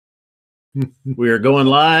We are going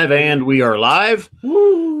live, and we are live.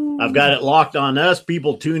 Woo. I've got it locked on us.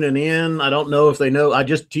 People tuning in. I don't know if they know. I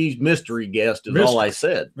just teased mystery guest is all I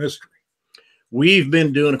said. Mystery. We've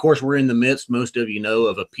been doing, of course, we're in the midst, most of you know,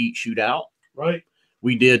 of a Peat shootout. Right.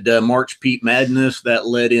 We did March Peat Madness. That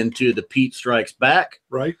led into the Peat Strikes Back.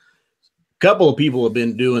 Right. A couple of people have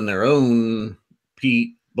been doing their own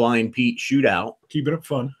blind Peat shootout. Keeping it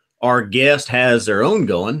fun. Our guest has their own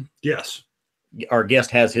going. Yes. Our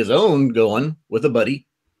guest has his own going with a buddy.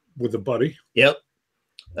 With a buddy. Yep.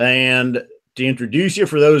 And to introduce you,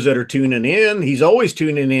 for those that are tuning in, he's always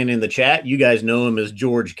tuning in the chat. You guys know him as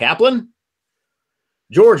George Kaplan.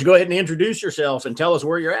 George, go ahead and introduce yourself and tell us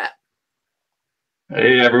where you're at.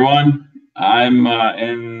 Hey, everyone. I'm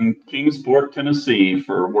in Kingsport, Tennessee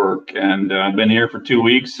for work, and I've been here for 2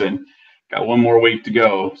 weeks and got one more week to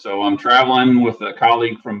go. So I'm traveling with a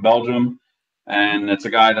colleague from Belgium, and it's a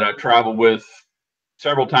guy that I've traveled with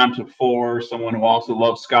several times before, someone who also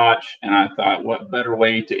loves Scotch, and I thought, what better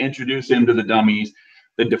way to introduce him to the Dummies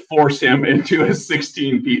than to force him into a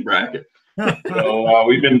 16 Peat bracket. So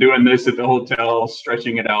we've been doing this at the hotel,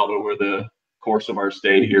 stretching it out over the course of our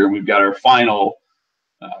stay here. We've got our final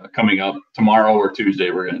coming up tomorrow or Tuesday.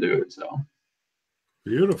 We're going to do it. So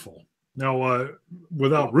beautiful. Now,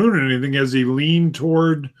 without ruining anything, has he leaned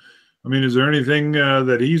toward? I mean, is there anything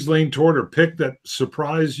that he's leaned toward or picked that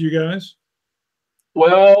surprised you guys?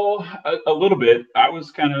 Well, a little bit. I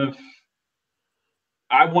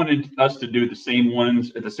wanted us to do the same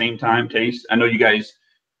ones at the same time, taste. I know you guys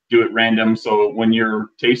do it random. So when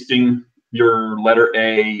you're tasting your letter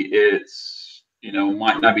A, it's,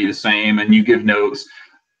 might not be the same, and you give notes.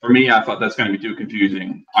 For me, I thought that's going to be too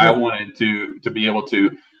confusing. I wanted to be able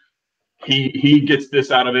to, he gets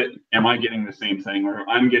this out of it. Am I getting the same thing? Or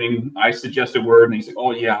I suggest a word and he's like,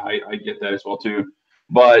 oh yeah, I get that as well too.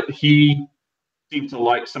 But he seem to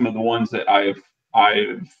like some of the ones that I've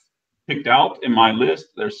picked out in my list.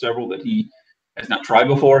 There's several that he has not tried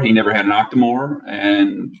before. He never had an Octomore,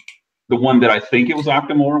 and the one that I think it was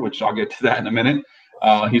Octomore, which I'll get to that in a minute.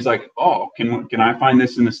 He's like, oh, can I find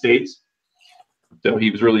this in the States? So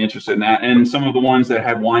he was really interested in that. And some of the ones that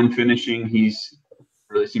had wine finishing, he's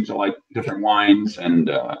really seems to like different wines and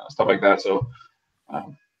stuff like that. So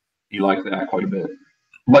he liked that quite a bit.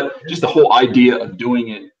 But just the whole idea of doing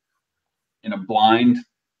it in a blind,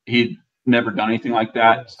 he'd never done anything like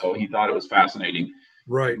that, so he thought it was fascinating.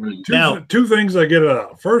 Right. Two things I get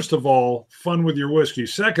out. First of all, fun with your whiskey.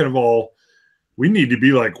 Second of all, we need to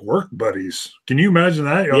be like work buddies. Can you imagine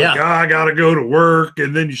that? You're like, I gotta go to work,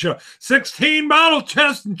 and then you show 16 bottle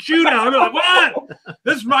test and shootout. I'm like, what?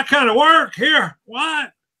 This is my kind of work here.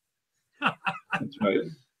 What? That's right.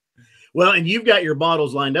 Well, and you've got your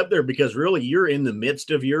bottles lined up there because really you're in the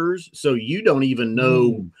midst of yours, so you don't even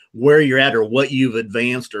know where you're at or what you've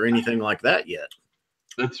advanced or anything like that yet.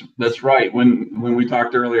 That's right. When we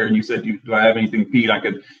talked earlier and you said, do I have anything, Pete, I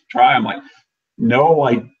could try? I'm like, no,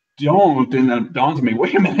 I don't. And then it dawns on me,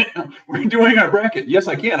 wait a minute, we're doing our bracket. Yes,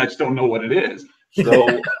 I can. I just don't know what it is.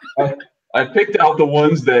 So I picked out the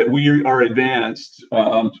ones that we are advanced.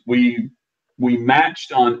 We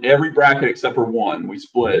matched on every bracket except for one. We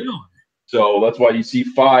split. So that's why you see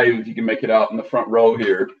 5, if you can make it out in the front row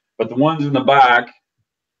here. But the ones in the back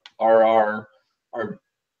are our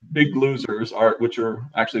big losers, which are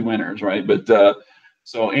actually winners, right? But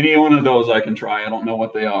so any one of those I can try. I don't know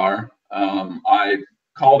what they are. I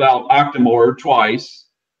called out Octomore twice,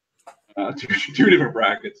 two different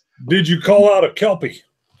brackets. Did you call out a Kelpie?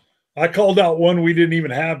 I called out one we didn't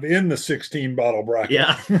even have in the 16 bottle bracket.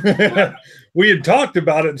 Yeah. We had talked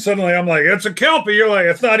about it, and suddenly I'm like, it's a Kelpie. You're like,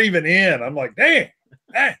 it's not even in. I'm like, dang.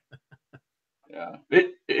 Yeah.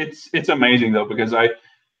 It's amazing though, because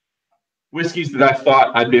whiskeys that I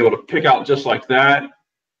thought I'd be able to pick out just like that,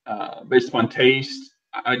 based upon taste,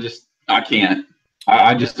 I can't.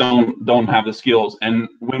 I just don't have the skills. And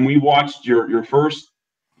when we watched your first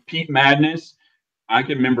Peat Madness, I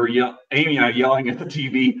can remember Amy and I yelling at the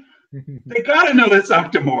TV, they got to know that's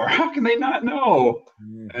Octomore. How can they not know?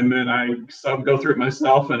 And then I go through it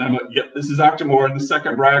myself, and I'm like, yep, this is Octomore in the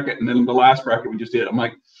second bracket. And then the last bracket we just did, I'm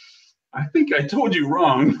like, I think I told you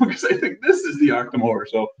wrong because I think this is the Octomore.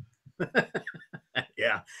 So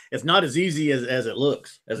yeah, it's not as easy as it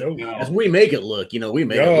looks, as we make it look. We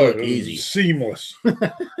make it look easy, seamless.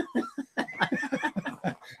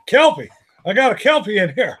 Kelpie, I got a Kelpie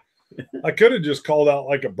in here. I could have just called out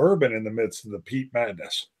like a bourbon in the midst of the Peat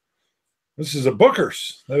Madness. This is a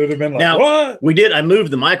Booker's. They would have been like, now, what? We did. I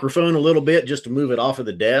moved the microphone a little bit just to move it off of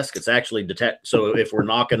the desk. It's actually detect. So if we're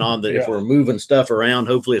knocking on the, if we're moving stuff around,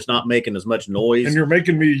 hopefully it's not making as much noise. And you're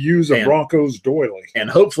making me use a Broncos doily. And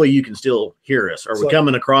hopefully you can still hear us. Are we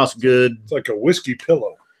coming across good? It's like a whiskey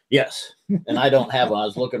pillow. Yes. And I don't have one. I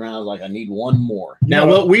was looking around. I was like, I need one more. Now,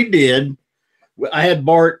 what we did, I had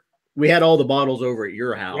Bart, we had all the bottles over at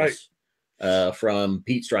your house from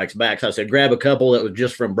Peat Strikes Back. So I said, grab a couple that was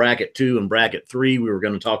just from bracket 2 and bracket 3. We were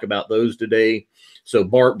going to talk about those today. So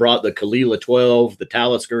Bart brought the Kalila 12, the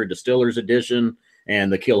Talisker Distillers Edition,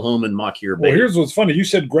 and the Kilhoman Makir Bay. Well, here's what's funny. You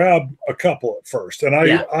said grab a couple at first. And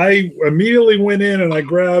I immediately went in and I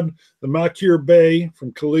grabbed the Makir Bay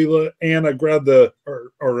from Kalila, and I grabbed the,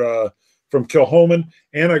 from Kilhoman,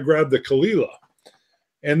 and I grabbed the Kalila.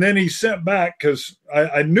 And then he sent back, because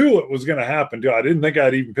I knew it was going to happen too. I didn't think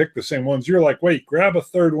I'd even pick the same ones. You're like, wait, grab a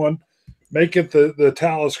third one, make it the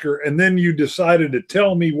Talisker, and then you decided to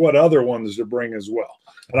tell me what other ones to bring as well.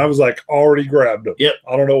 And I was like, already grabbed them. Yep.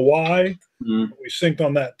 I don't know why. We synced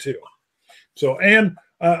on that too. So, and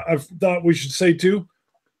I thought we should say too,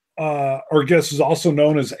 our guest is also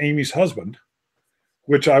known as Amy's husband,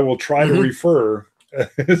 which I will try to refer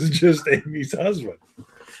as just Amy's husband.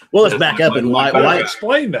 Well, let's back up and why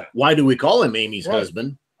explain that. Why do we call him Amy's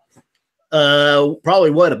husband? Probably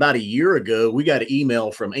about a year ago, we got an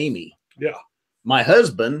email from Amy. Yeah. My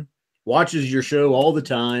husband watches your show all the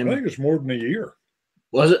time. I think it's more than a year.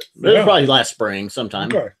 Was it? It was probably last spring sometime.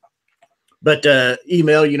 Okay. But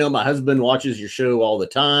email, my husband watches your show all the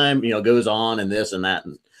time, goes on and this and that.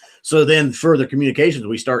 And so then further communications,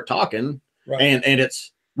 we start talking and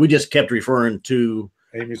we just kept referring to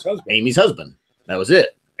Amy's husband. Amy's husband. That was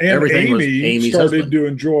it. And everything was Amy's started husband. to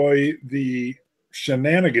enjoy the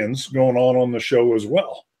shenanigans going on the show as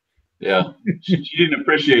well. Yeah, she didn't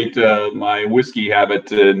appreciate my whiskey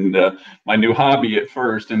habit and my new hobby at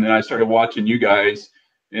first, and then I started watching you guys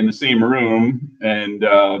in the same room, and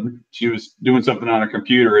she was doing something on her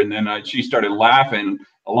computer, and then she started laughing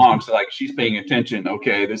along. So like, she's paying attention.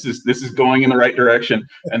 Okay, this is going in the right direction,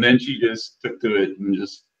 and then she just took to it and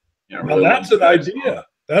just really that's an idea.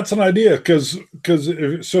 That's an idea, because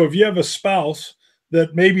if you have a spouse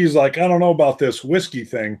that maybe is like, I don't know about this whiskey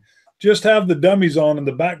thing, just have the Dummies on in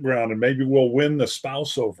the background and maybe we'll win the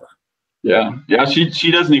spouse over. Yeah.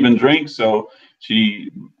 She doesn't even drink, so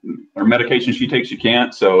her medication she takes, she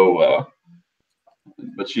can't. So,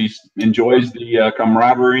 but she enjoys the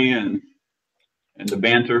camaraderie and the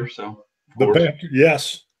banter. So the banter,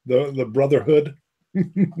 yes, the brotherhood.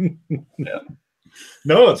 Yeah.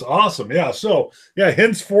 No, it's awesome. Yeah. So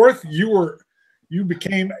henceforth you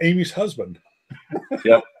became Amy's husband.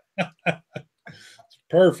 Yep.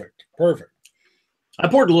 Perfect. I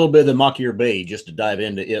poured a little bit of the Makir Bay just to dive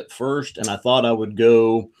into it first, and I thought I would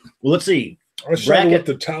go. Well, let's see. I started with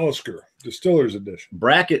the Talisker Distillers Edition.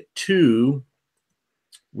 Bracket 2.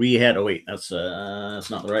 We had. Oh wait, that's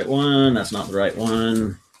not the right one. That's not the right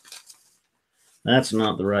one. That's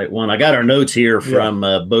not the right one. I got our notes here from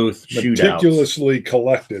both shootouts. Meticulously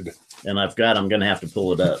collected. And I'm going to have to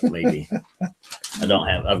pull it up, maybe.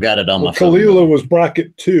 I've got it on my phone. Kalila was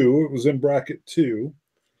bracket 2. It was in bracket 2.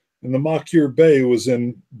 And the Makir Bay was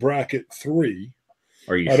in bracket 3.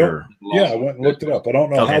 Are you sure? Yeah, I went and looked it up. I don't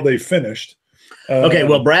know how they finished. Okay,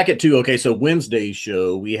 well, bracket 2. Okay, so Wednesday's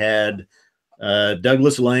show, we had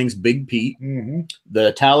Douglas Lang's Big Peat,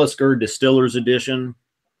 the Talisker Distillers Edition,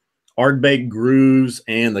 Ardbeg Grooves,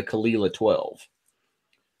 and the Kalila 12.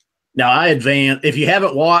 Now, I advance. If you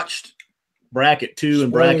haven't watched bracket 2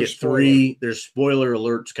 and bracket 3, there's spoiler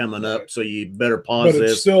alerts coming up, so you better pause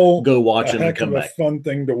this, still go watch them, and come back. It's still a fun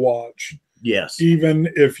thing to watch. Yes. Even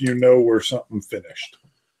if you know where something finished.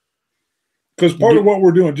 Because part of what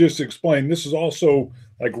we're doing, just to explain, this is also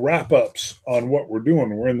like wrap-ups on what we're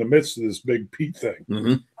doing. We're in the midst of this Big Peat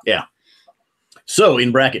thing. Yeah. So,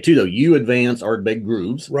 in bracket 2, though, you advance Ardbeg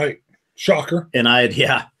Grooves. Right. Shocker. And I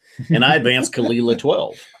advanced Kalila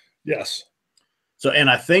 12. Yes. So, and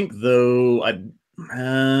I think though I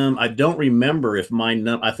don't remember if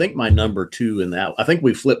I think my number 2 in that. I think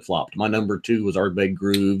we flip flopped. My number 2 was Ardbeg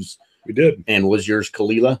Grooves. We did. And was yours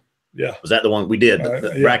Kalila? Yeah. Was that the one we did?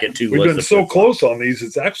 The bracket 2. We've been so close on these;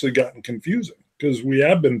 it's actually gotten confusing because we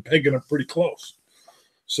have been pegging it pretty close.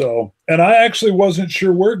 So, and I actually wasn't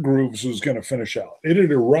sure where Grooves was going to finish out. It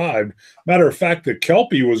had arrived. Matter of fact, the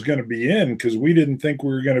Kelpie was going to be in because we didn't think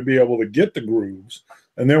we were going to be able to get the Grooves.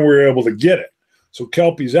 And then we were able to get it. So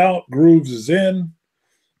Kelpie's out, Grooves is in,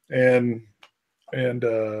 and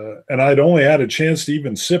I'd only had a chance to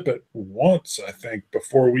even sip it once, I think,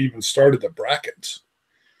 before we even started the brackets.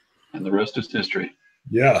 And the rest is history.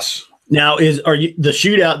 Yes. Now, are you the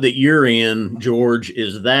shootout that you're in, George?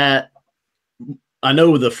 Is that? I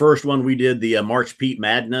know the first one we did, the March Peat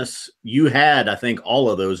Madness. You had, I think,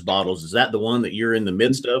 all of those bottles. Is that the one that you're in the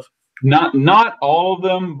midst of? Not all of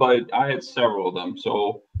them, but I had several of them.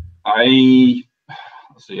 So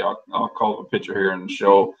let's see. I'll call up a picture here and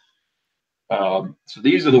show. So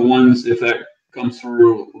these are the ones, if that comes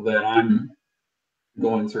through, that I'm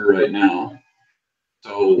going through right now.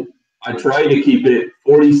 So I try to keep it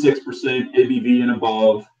 46% ABV and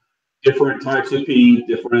above, different types of peat,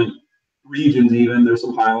 different regions even. There's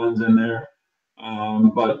some highlands in there.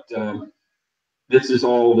 But this is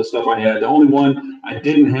all the stuff I had. The only one I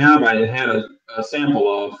didn't have, I had a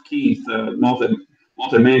sample of. Keith, Malted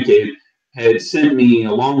Man Cave, had sent me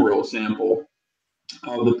a long row sample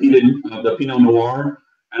of the Pinot Noir,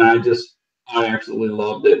 and I absolutely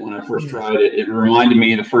loved it when I first tried it. It reminded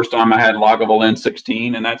me the first time I had Lagavulin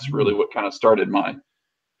 16, and that's really what kind of started my.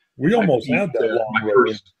 We almost had that my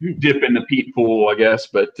first dip in the peat pool, I guess.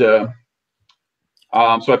 But so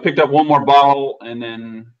I picked up one more bottle, and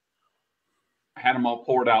then I had them all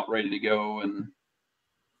poured out, ready to go, and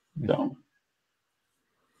so.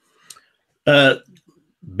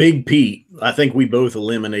 Big Peat. I think we both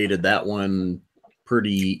eliminated that one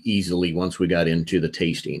pretty easily once we got into the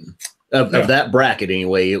tasting. Of that bracket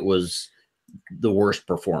anyway, it was the worst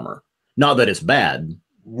performer. Not that it's bad.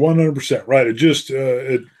 100% right. It just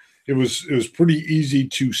it was pretty easy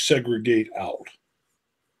to segregate out.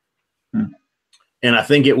 And I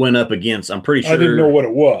think it went up against, I'm pretty sure. I didn't know what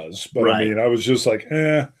it was, but right. I mean, I was just like,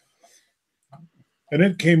 eh. And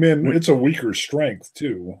it came in, it's a weaker strength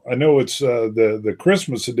too. I know it's the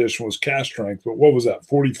Christmas edition was cast strength, but what was that,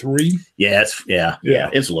 43? Yeah,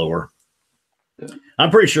 it's lower. I'm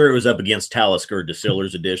pretty sure it was up against Talisker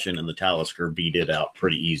Distillers Edition, and the Talisker beat it out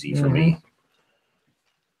pretty easy for me.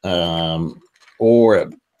 Or,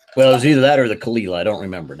 well, it was either that or the Kalila. I don't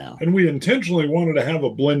remember now. And we intentionally wanted to have a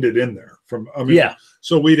blended in there.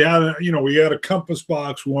 So we'd add, we had a Compass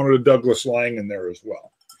box. We wanted a Douglas Lang in there as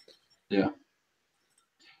well. Yeah.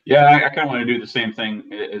 Yeah, I kind of want to do the same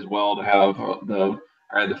thing as well, to have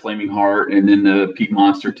I had the Flaming Heart and then the Peat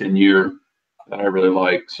Monster 10-year that I really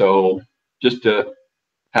like. So just to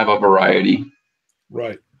have a variety.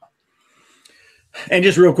 Right. And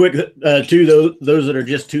just real quick, to those that are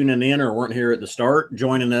just tuning in or weren't here at the start,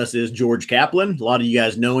 joining us is George Kaplan. A lot of you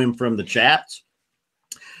guys know him from the chats.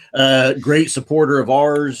 Great supporter of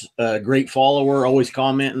ours, great follower, always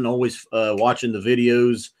commenting, always watching the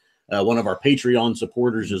videos. One of our Patreon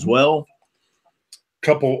supporters as well.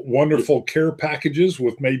 Couple wonderful care packages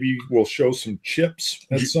with maybe we'll show some chips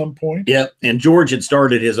at some point. Yep. And George had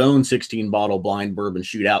started his own 16-bottle blind bourbon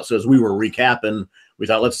shootout. So as we were recapping, we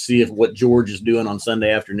thought, let's see what George is doing on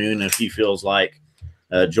Sunday afternoon, if he feels like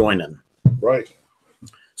joining. Right.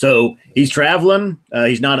 So he's traveling.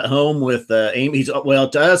 He's not at home with Amy.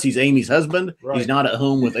 To us, he's Amy's husband. Right. He's not at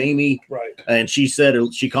home with Amy. Right. And she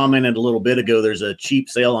commented a little bit ago, there's a cheap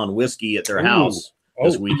sale on whiskey at their house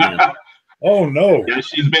this weekend. Oh, no. Yeah,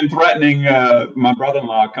 she's been threatening my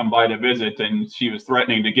brother-in-law come by to visit, and she was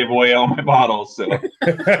threatening to give away all my bottles. So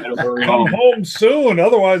come home soon.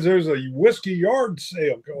 Otherwise, there's a whiskey yard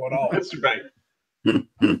sale going on. That's right.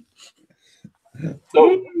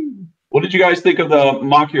 So what did you guys think of the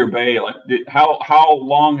Macchier Bay? Like, how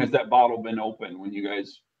long has that bottle been open when you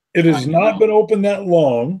guys? It has not been open that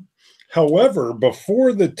long. However,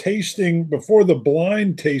 before the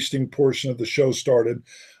blind tasting portion of the show started,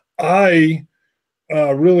 I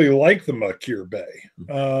really like the Macchier Bay.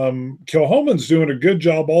 Kilhoman's doing a good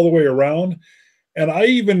job all the way around. And I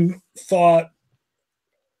even thought,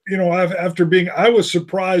 I was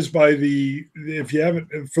surprised by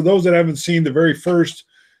for those that haven't seen the very first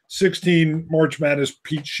 16 March Madness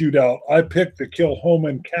Peat Shootout, I picked the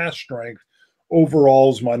Kilhoman cast strength overall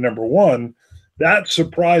as my number one. That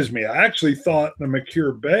surprised me. I actually thought the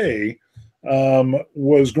Macchier Bay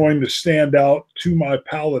was going to stand out to my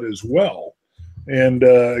palate as well. And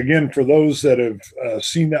again, for those that have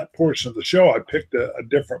seen that portion of the show, I picked a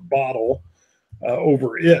different bottle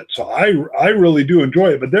over it. So I really do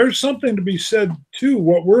enjoy it. But there's something to be said too,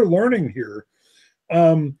 what we're learning here.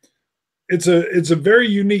 It's a very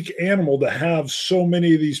unique animal to have so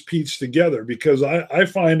many of these peats together, because I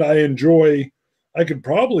find I could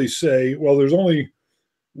probably say, well, there's only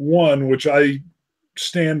one which I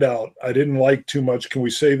stand out. I didn't like too much. Can we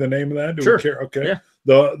say the name of that? Do Sure. we care? Okay. Yeah.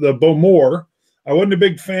 The Bowmore. I wasn't a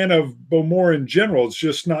big fan of Bowmore in general. It's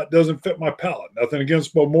just doesn't fit my palate. Nothing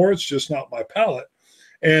against Bowmore. It's just not my palate.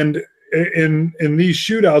 And in these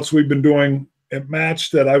shootouts we've been doing, it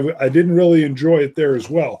matched that I didn't really enjoy it there as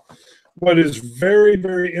well. what is very,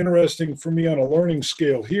 very interesting for me on a learning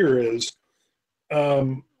scale here is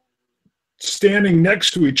standing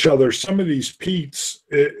next to each other. Some of these peats,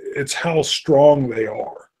 it's how strong they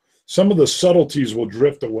are. Some of the subtleties will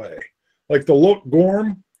drift away. Like the Look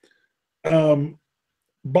Gorm,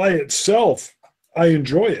 by itself, I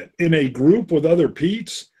enjoy it. In a group with other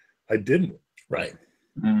peats, I didn't. Right.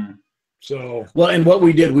 So well, and what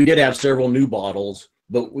we did have several new bottles,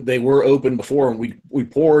 but they were open before, and we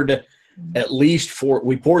poured at least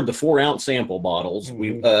we poured the 4-ounce sample bottles.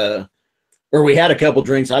 We had a couple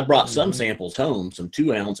drinks. I brought some samples home, some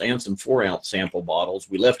 2-ounce and some 4-ounce sample bottles.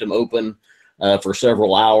 We left them open for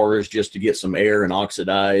several hours just to get some air and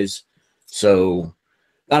oxidize. So,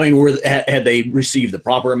 I mean, had they received the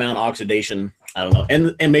proper amount of oxidation? I don't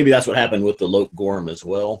know. And maybe that's what happened with the Loke Gorm as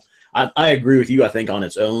well. I agree with you. I think on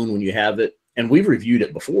its own, when you have it, and we've reviewed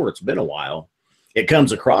it before, it's been a while, it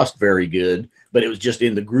comes across very good, but it was just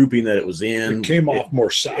in the grouping that it was in. It came off more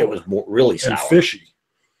sour. It was really sour. And fishy.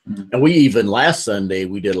 And we even last Sunday,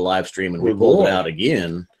 we did a live stream and we pulled it out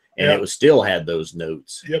again, and it was still had those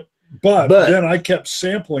notes. Yep. But then I kept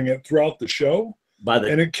sampling it throughout the show,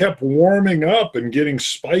 and it kept warming up and getting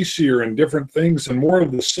spicier and different things, and more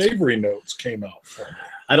of the savory notes came out from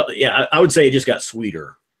it. I would say it just got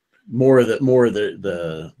sweeter. More of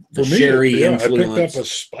the sherry influence. I picked up a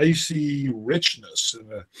spicy richness.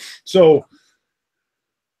 So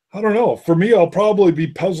I don't know. For me, I'll probably be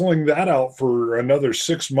puzzling that out for another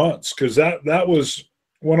 6 months, because that was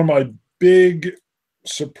one of my big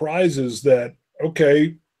surprises that,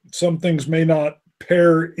 okay, some things may not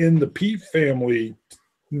pair in the Peat family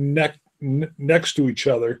next to each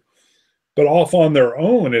other, but off on their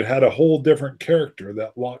own, it had a whole different character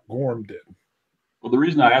that Loch Gorm did. Well, the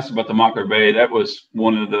reason I asked about the Mocker Bay, that was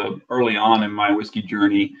one of the early on in my whiskey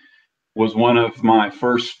journey, was one of my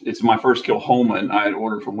first, it's my first Kilhoman I had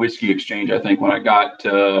ordered from Whiskey Exchange. I think when I got,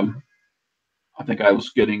 I think I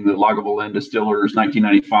was getting the Lagavulin Distillers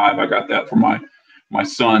 1995. I got that for my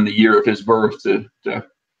son, the year of his birth, to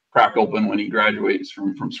crack open when he graduates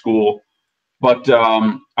from school. But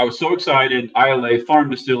I was so excited. ILA,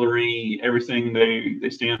 Farm Distillery, everything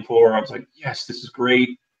they stand for. I was like, yes, this is great.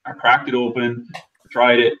 I cracked it open,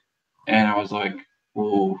 tried it, and I was like,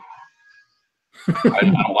 "Ooh, I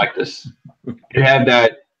don't like this." It had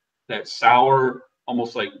that sour,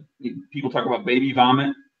 almost like people talk about baby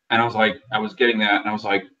vomit, and I was like, I was getting that, and I was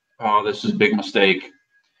like, "Oh, this is a big mistake."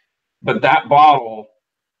 But that bottle,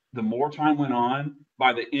 the more time went on,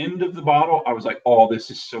 by the end of the bottle, I was like, "Oh, this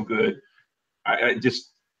is so good." I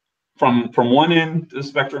just from one end of the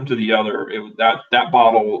spectrum to the other, it was that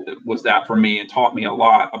bottle was that for me, and taught me a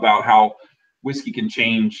lot about how whiskey can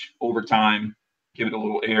change over time, give it a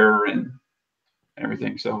little air and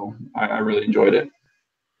everything. So I really enjoyed it.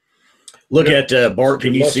 Look at Bart.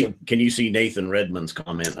 Can you see Nathan Redmond's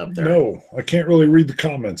comment up there? No, I can't really read the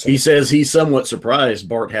comments. He says he's somewhat surprised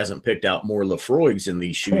Bart hasn't picked out more Lafroigs in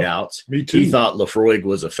these shootouts. Me too. He thought Lafroig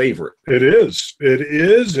was a favorite. It is.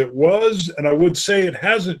 It was. And I would say it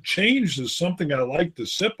hasn't changed as something I like to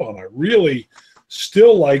sip on. I really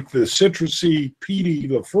still like the citrusy, peaty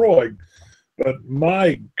Lafroig. But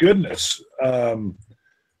my goodness,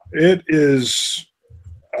 it is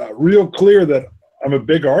real clear that I'm a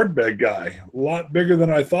big Ardbeg guy, a lot bigger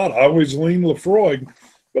than I thought. I always lean Lafroig,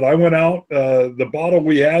 but I went out, the bottle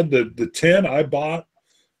we had, the 10 I bought,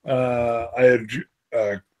 I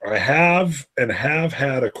have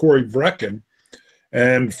had a Corey Vrecken.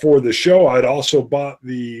 And for the show, I'd also bought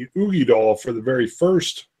the Oogie Doll for the very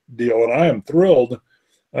first deal, and I am thrilled.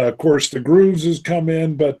 Of course, the Grooves has come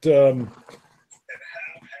in, but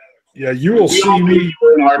yeah, you will see me.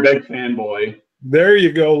 You're an Ardbeg fanboy. There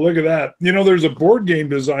you go. Look at that. You know, there's a board game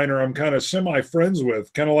designer I'm kind of semi-friends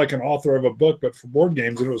with, kind of like an author of a book, but for board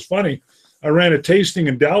games. And it was funny. I ran a tasting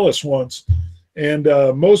in Dallas once, and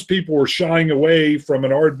most people were shying away from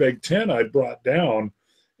an Ardbeg 10 I'd brought down.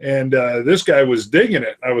 And this guy was digging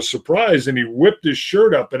it. I was surprised, and he whipped his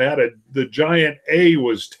shirt up and had the giant A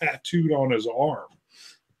was tattooed on his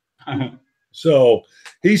arm. So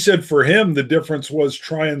he said for him, the difference was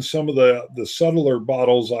trying some of the subtler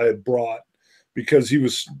bottles I had brought, because he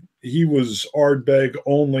was Ardbeg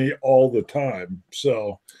only all the time.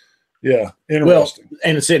 So, yeah, interesting. Well,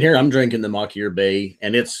 and sitting here, I'm drinking the Mockyer Bay,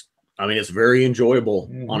 and it's very enjoyable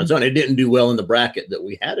on its own. It didn't do well in the bracket that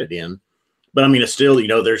we had it in, but I mean, it's still,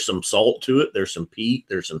 there's some salt to it. There's some peat.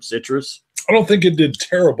 There's some citrus. I don't think it did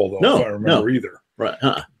terrible, though, if I remember either. Right.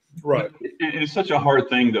 Huh. Right. It's such a hard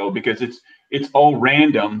thing, though, because it's all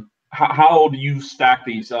random. How do you stack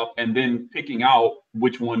these up, and then picking out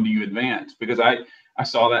which one do you advance? Because I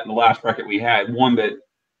saw that in the last bracket we had, one that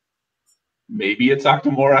maybe it's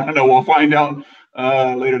Octomore. I don't know. We'll find out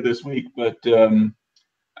later this week. But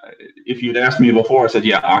if you'd asked me before, I said,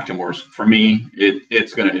 yeah, Octomore's for me.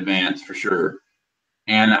 It's going to advance for sure.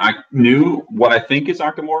 And I knew what I think is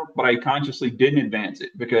Octomore, but I consciously didn't advance it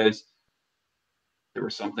because there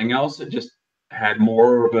was something else that just had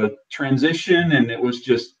more of a transition, and it was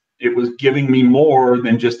giving me more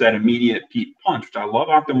than just that immediate Peat punch, which I love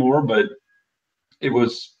Octomore, but it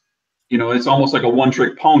was, it's almost like a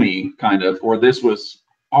one-trick pony kind of, or this was,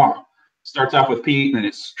 starts off with Peat and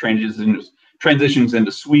it transitions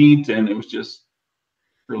into sweet, and it was just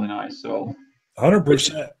really nice. So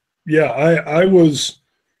 100%. Yeah, I was,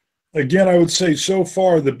 again, I would say so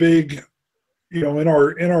far the big, in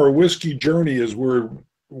our whiskey journey as we're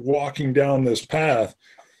walking down this path,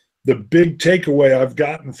 the big takeaway I've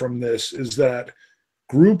gotten from this is that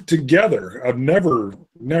group together. I've never,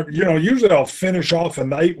 usually I'll finish off a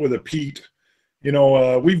night with a Peat.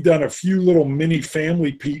 We've done a few little mini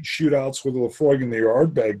family Peat shootouts with Laphroaig and the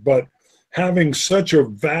Ardbeg, but having such a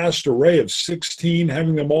vast array of 16,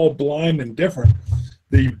 having them all blind and different,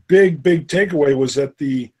 the big takeaway was that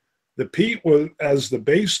the Peat was, as the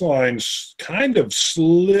baseline kind of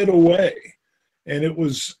slid away, and it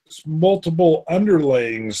was multiple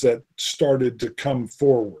underlayings that started to come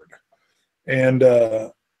forward. And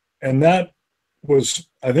that was,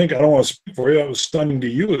 I think, I don't want to speak for you, that was stunning to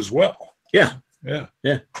you as well. Yeah.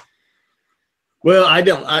 Well, I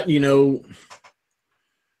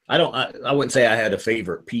wouldn't say I had a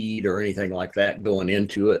favorite Peat or anything like that going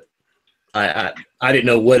into it. I didn't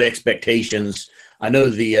know what expectations. I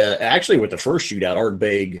know actually with the first shootout,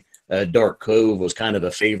 Ardbeg Dark Cove was kind of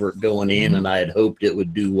a favorite going in, and I had hoped it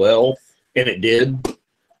would do well, and it did.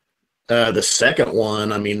 The second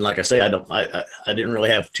one, I mean, like I say, I didn't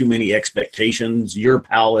really have too many expectations. Your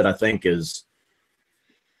palate, I think, is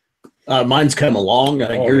mine's come along. I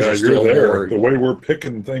think yours is still there. The way we're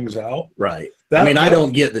picking things out, right? I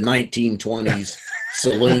don't get the 1920s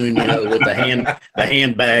saloon, with the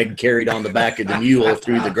handbag carried on the back of the mule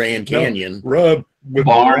through the Grand Canyon. Rub with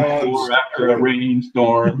barn floor after a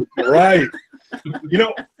rainstorm. Right.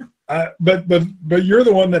 But you're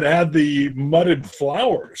the one that had the mudded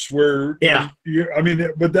flowers where, but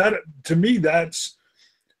that, to me, that's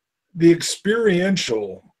the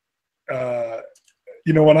experiential,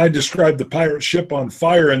 when I described the pirate ship on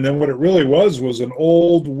fire, and then what it really was an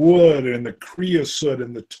old wood and the creosote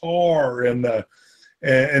and the tar and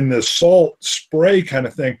the salt spray kind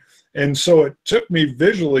of thing. And so it took me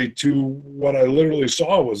visually to what I literally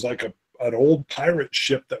saw was like an old pirate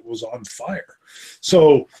ship that was on fire.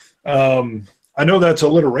 So I know that's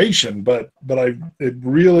alliteration, but it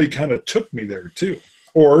really kind of took me there too.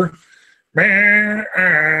 Or,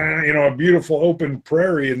 a beautiful open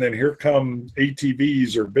prairie, and then here come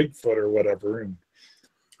ATVs or Bigfoot or whatever. And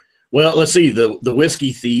well, let's see, the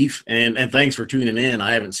Whiskey Thief, and thanks for tuning in.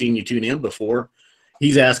 I haven't seen you tune in before.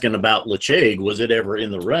 He's asking about Laphroaig. Was it ever in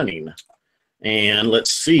the running? And let's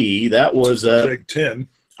see, that was Big 10.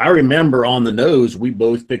 I remember on the nose, we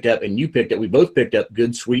both picked up, and you picked up, we both picked up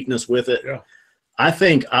good sweetness with it. Yeah. I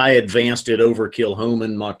think I advanced it over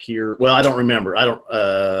Kilhoman, Makir. Well, I don't remember.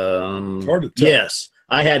 It's hard to tell. Yes,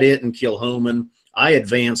 I had it in Kilhoman. I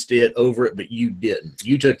advanced it over it, but you didn't.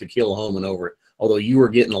 You took the Kilhoman over it. Although you were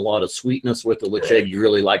getting a lot of sweetness with the Laphroaig, you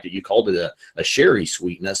really liked it. You called it a sherry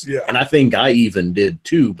sweetness. Yeah. And I think I even did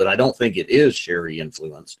too, but I don't think it is sherry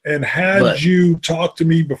influenced. And had you talked to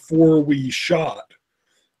me before we shot,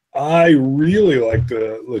 I really like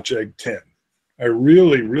the Laphroaig 10. I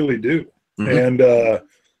really, really do. And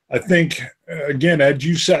I think, again, had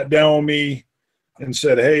you sat down with me and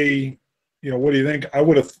said, hey, what do you think?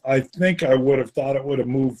 I think I would have thought it would have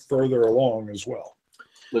moved further along as well.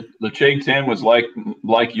 Laphroaig 10 was like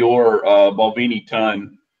your Balvenie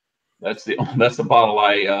Ton. That's the bottle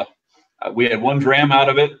we had one dram out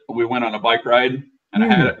of it. We went on a bike ride, and I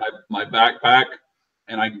had it in my backpack,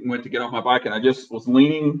 and I went to get off my bike, and I just was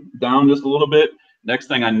leaning down just a little bit. Next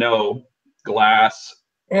thing I know, glass.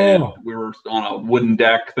 And we were on a wooden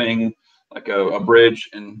deck thing, like a bridge,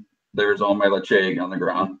 and there's all my Laphroaig on the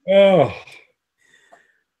ground. Oh,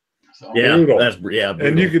 so, yeah, brutal. That's brutal.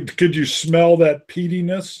 And could you smell that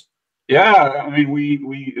peatiness? Yeah, I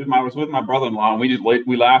mean, I was with my brother-in-law, and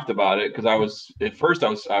we laughed about it because at first I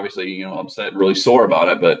was obviously upset, really sore about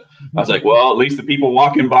it, but I was like, well, at least the people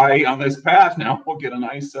walking by on this path now will get a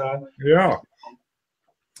nice yeah,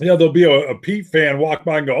 there'll be a Peat fan walk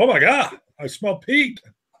by and go, oh my God, I smell Peat.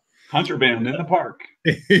 Hunter band in the park.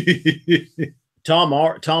 Tom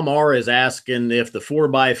R is asking if the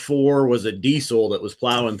 4x4 was a diesel that was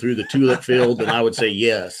plowing through the tulip field, and I would say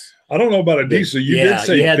yes. I don't know about a diesel. You did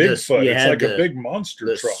say Bigfoot. It's like a big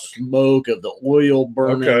monster truck. Smoke of the oil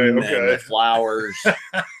burning and the flowers.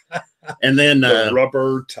 And then the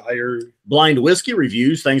rubber tire. Blind Whiskey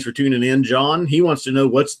Reviews. Thanks for tuning in, John. He wants to know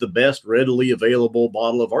what's the best readily available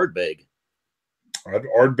bottle of Ardbeg.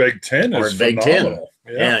 Ardbeg 10 is phenomenal.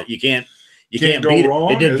 10. Yeah, you can't go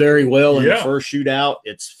wrong. It did very well in the first shootout.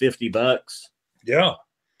 It's $50. Yeah,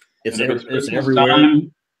 it's everywhere.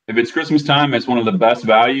 If it's Christmas time, it's one of the best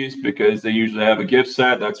values because they usually have a gift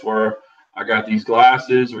set. That's where I got these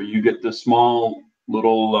glasses, or you get the small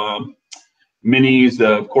little minis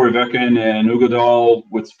of Corryvreckan and Uigeadail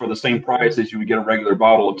for the same price as you would get a regular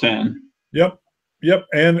bottle of 10. Yep.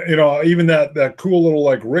 And even that cool little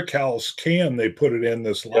like Rickhouse can they put it in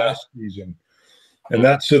this last season, and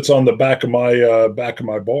that sits on the back of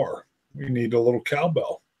my bar. We need a little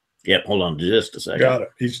cowbell. Yep. Hold on just a second. Got it.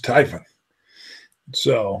 He's typing.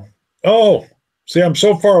 So, see, I'm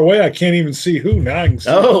so far away I can't even see who. Now I can see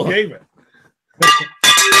who gave it.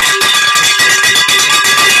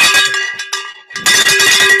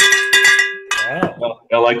 Wow. Well,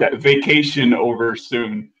 I like that. Vacation over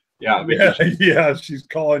soon. Yeah, yeah, she's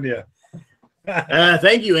calling you.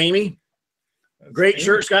 Thank you, Amy. Great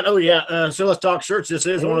shirt, Scott. Oh, yeah. So let's talk shirts. This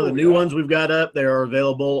is one of the new ones we've got up. They are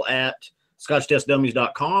available at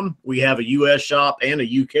ScotchTestDummies.com. We have a U.S. shop and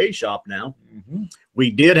a UK shop now. Mm-hmm. We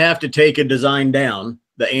did have to take a design down,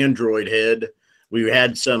 the Android head. We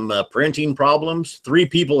had some printing problems. 3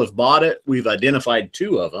 people have bought it. We've identified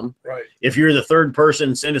 2 of them. Right. If you're the third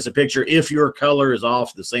person, send us a picture. If your color is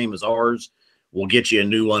off the same as ours, we'll get you a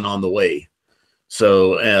new one on the way.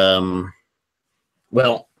 So,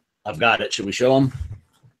 well, I've got it. Should we show them?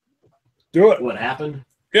 Do it. What happened?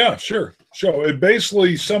 Yeah, sure. So it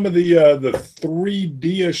basically some of the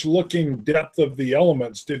 3D-ish looking depth of the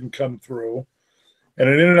elements didn't come through, and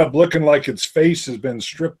it ended up looking like its face has been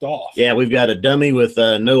stripped off. Yeah, we've got a dummy with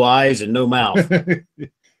no eyes and no mouth.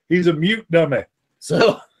 He's a mute dummy.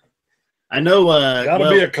 So I know gotta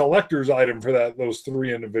be a collector's item for those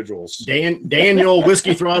 3 individuals. Daniel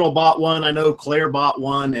Whiskey Throttle bought one. I know Claire bought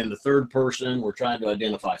one, and the third person we're trying to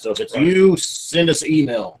identify. So if it's you, send us an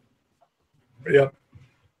email. Yep.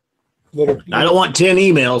 I don't want 10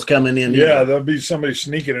 emails coming in. Yeah, either. There'll be somebody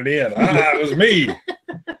sneaking it in. It was me.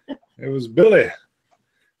 It was Billy.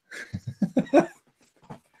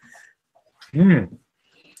 It'll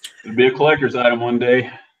be a collector's item one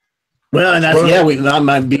day. Well, and that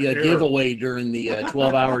might be a giveaway during the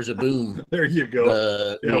 12 hours of boom. There you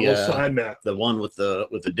go. We'll sign that. The one with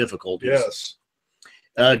the difficulties. Yes.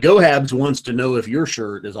 GoHabs wants to know if your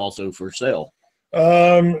shirt is also for sale.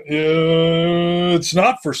 It's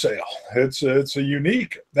not for sale. It's a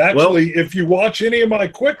unique. Actually, if you watch any of my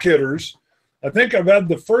quick hitters, I think I've had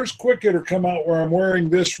the first quick hitter come out where I'm wearing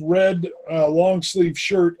this red long sleeve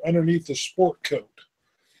shirt underneath the sport coat.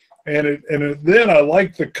 And then I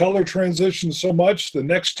like the color transition so much. The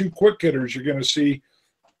next 2 quick hitters you're going to see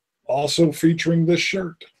also featuring this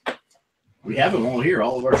shirt. We have them all here,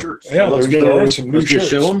 all of our shirts. Yeah, so there's some new shirts.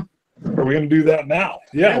 Show them. Are we going to do that now?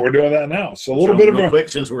 Yeah, we're doing that now. So a little bit of a quick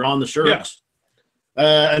since we're on the shirts.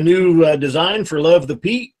 Yeah. A new design for Love the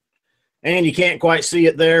Peat, and you can't quite see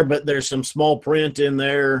it there, but there's some small print in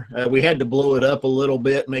there. We had to blow it up a little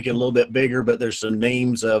bit, make it a little bit bigger, but there's some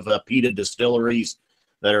names of peated distilleries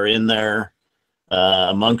that are in there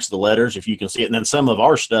amongst the letters, if you can see it. And then some of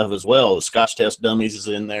our stuff as well. The Scotch Test Dummies is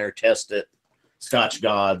in there. Test It, Scotch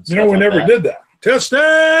Gods. We never did that. Test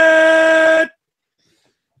it.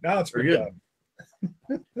 Now it's pretty good.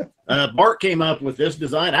 Bart came up with this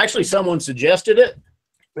design. Actually, someone suggested it.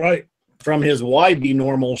 Right. From his Why Be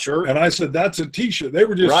Normal shirt. And I said, that's a T-shirt. They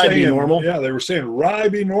were just saying, normal. Yeah, they were saying, Rye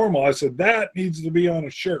Be Normal. I said, that needs to be on a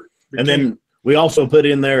shirt. And then we also put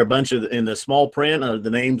in there a bunch of, in the small print, the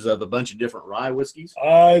names of a bunch of different rye whiskeys.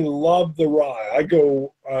 I love the rye. I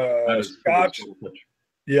go Scotch.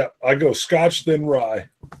 Yeah, I go Scotch, then rye.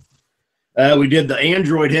 We did the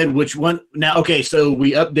Android head, which one now? Okay, so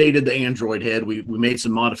we updated the Android head. We made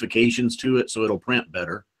some modifications to it so it'll print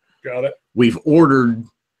better. Got it. We've ordered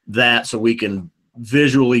that so we can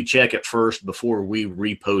visually check it first before we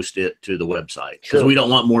repost it to the website, because we don't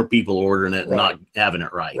want more people ordering it and not having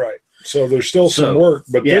it right. Right. So there's still some work,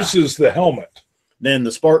 but this is the helmet. Then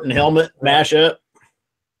the Spartan helmet mashup.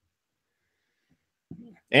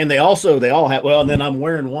 And they all have, well, and then I'm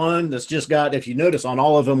wearing one that's just got, if you notice on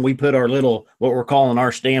all of them, we put our little, what we're calling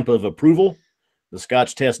our stamp of approval, the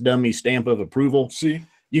Scotch Test Dummy stamp of approval. See,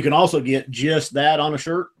 you can also get just that on a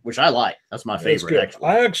shirt, which I like. That's my favorite, actually.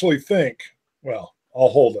 I actually think, well, I'll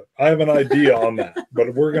hold it. I have an idea on that,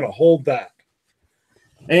 but we're going to hold that.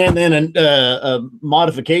 And then a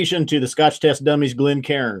modification to the Scotch Test Dummies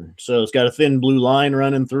Glencairn. So it's got a thin blue line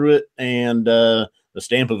running through it and the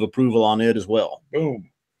stamp of approval on it as well. Boom.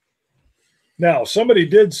 Now, somebody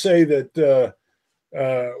did say that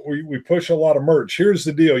we push a lot of merch. Here's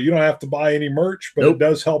the deal. You don't have to buy any merch, but It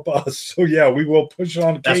does help us. So, yeah, we will push it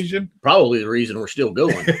on occasion. That's probably the reason we're still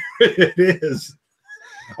going. It is.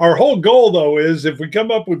 Our whole goal, though, is if we come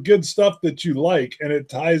up with good stuff that you like and it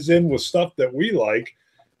ties in with stuff that we like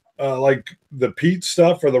the peat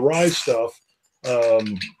stuff or the rye stuff,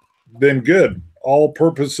 then good. All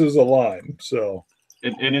purposes align. So,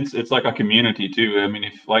 and it's like a community too. I mean,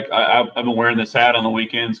 if like I've been wearing this hat on the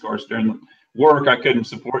weekends, of course, during work, I couldn't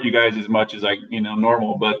support you guys as much as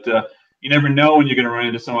normal, but you never know when you're going to run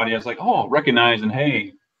into somebody else like, oh, recognize and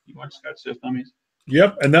hey, you watch Scotch It Dummies?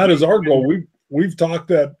 Yep, and that is our goal. We've talked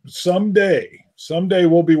that someday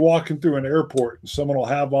we'll be walking through an airport and someone will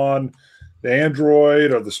have on the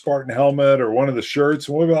Android or the Spartan helmet or one of the shirts,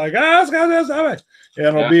 and we'll be like, Scotch It Dummies. And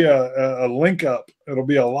it'll be a link up. It'll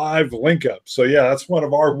be a live link up. So yeah, that's one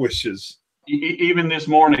of our wishes. Even this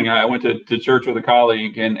morning, I went to church with a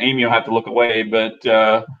colleague, and Amy will have to look away, but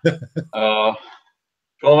 12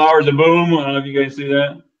 hours of boom. I don't know if you guys see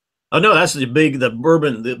that. Oh no, that's the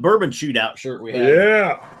bourbon shootout shirt we have.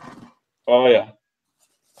 Yeah. Oh yeah.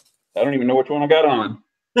 I don't even know which one I got on.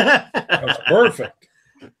 That's perfect.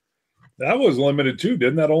 That was limited too.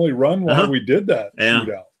 Didn't that only run while we did that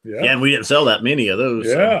shootout? Yeah, and we didn't sell that many of those.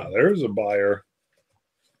 Yeah, there's a buyer.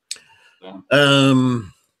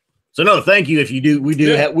 So no, thank you. If you do, we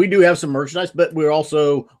do have some merchandise, but we're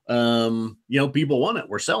also, people want it.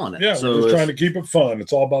 We're selling it. Yeah, so we're just trying to keep it fun.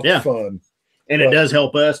 It's all about the fun. And it does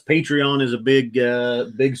help us. Patreon is a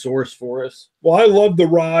big source for us. Well, I love the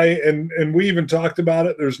rye, and we even talked about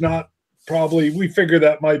it. There's not we figure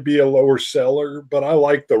that might be a lower seller, but I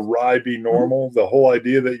like the rye be normal. The whole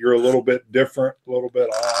idea that you're a little bit different, a little bit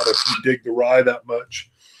odd if you dig the rye that much.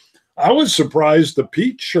 I was surprised the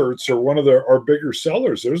Peat shirts are one of our bigger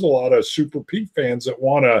sellers. There's a lot of Super Peat fans that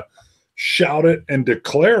want to shout it and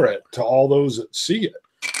declare it to all those that see it.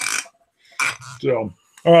 So,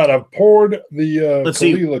 all right, I've poured the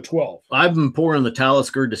Kalila 12. I've been pouring the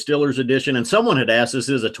Talisker Distillers Edition, and someone had asked, this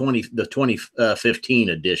is the 2015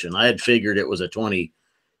 edition. I had figured it was a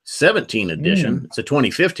 2017 edition. It's a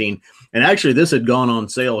 2015, and actually this had gone on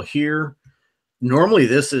sale here. Normally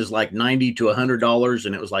this is like $90 to $100,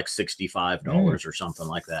 and it was like $65 or something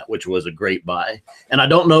like that, which was a great buy. And I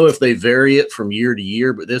don't know if they vary it from year to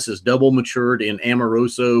year, but this is double matured in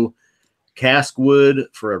Amoroso cask wood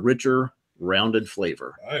for a richer, rounded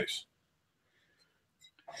flavor. Nice.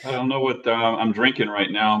 I don't know what I'm drinking right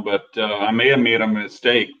now, but I may have made a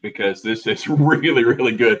mistake because this is really,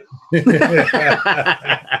 really good.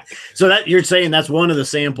 So that you're saying that's one of the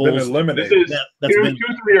samples. This is two,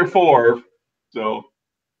 3, or 4. So,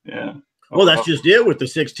 yeah. Well, that's just it with the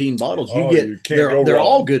 16 bottles. They're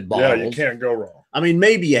all good bottles. Yeah, you can't go wrong. I mean,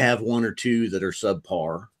 maybe you have 1 or 2 that are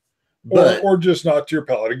subpar, or just not to your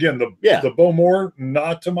palate. Again, the Bowmore,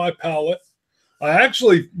 not to my palate. I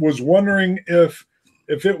actually was wondering if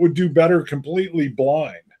it would do better completely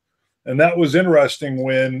blind, and that was interesting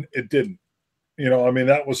when it didn't.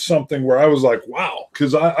 That was something where I was like, wow,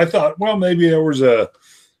 because I thought, well, maybe there was a,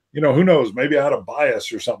 who knows, maybe I had a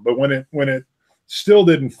bias or something. But when it still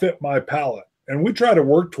didn't fit my palate, and we try to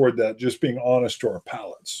work toward that, just being honest to our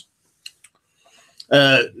palates.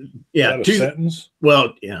 Yeah. Sentence?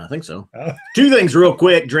 Well, yeah, I think so. 2 things real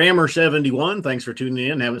quick. Drammer71, thanks for tuning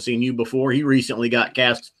in. Haven't seen you before. He recently got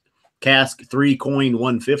cask 3 coin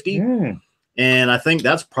 150. And I think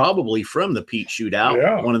that's probably from the Peat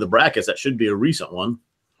shootout. One of the brackets. That should be a recent one.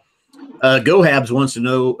 GoHabs wants to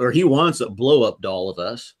know, or he wants a blow up doll of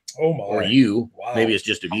us. Oh my. Or you. Wow. Maybe it's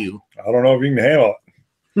just of you. I don't know if you can handle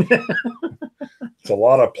it. It's a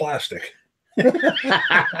lot of plastic.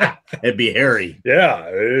 It'd be hairy. Yeah,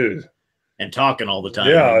 it is. And talking all the time.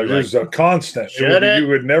 Yeah, it is a constant. You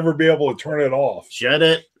would never be able to turn it off. Shut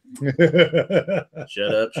it.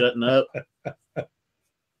 Shut up, shutting up.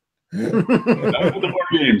 Enough with the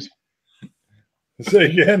board games. Say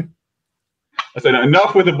again. I said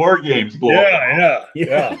enough with the board games. Yeah.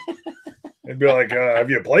 It'd be like, have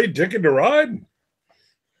you played Ticket to Ride?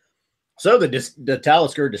 So the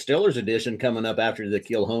Talisker Distillers Edition coming up after the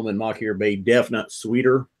Kilhoman Mockheer Bay definite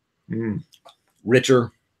sweeter,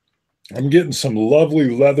 richer. I'm getting some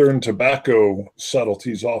lovely leather and tobacco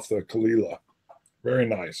subtleties off the Kalila. Very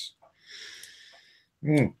nice.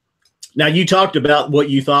 Now, you talked about what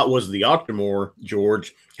you thought was the Octomore,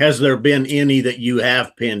 George. Has there been any that you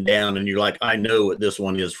have pinned down and you're like, I know what this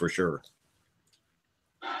one is for sure?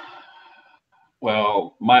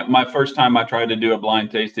 Well, my first time I tried to do a blind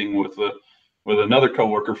tasting with another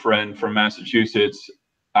coworker friend from Massachusetts,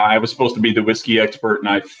 I was supposed to be the whiskey expert, and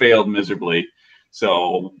I failed miserably.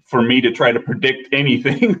 So for me to try to predict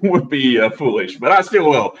anything would be foolish, but I still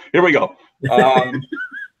will. Here we go.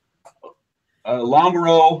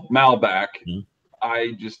 Longarow Malbec.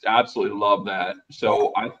 I just absolutely love that.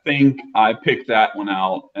 So I think I picked that one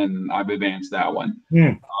out, and I've advanced that one.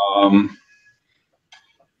 And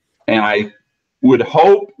I would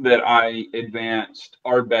hope that I advanced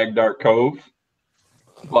Ardbeg Dark Cove,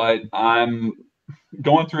 but I'm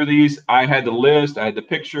going through these. I had the list, I had the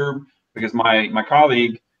picture, because my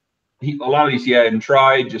colleague, a lot of these he hadn't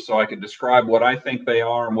tried, just so I could describe what I think they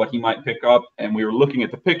are and what he might pick up. And we were looking at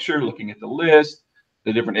the picture, looking at the list,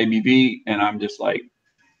 the different ABV, and I'm just like,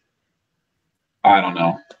 I don't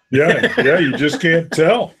know. Yeah, you just can't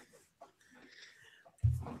tell.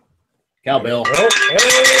 Cowbell.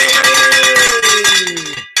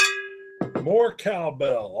 More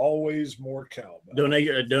cowbell, always more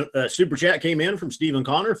cowbell. Super chat came in from Stephen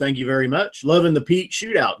Connor. Thank you very much. Loving the Peat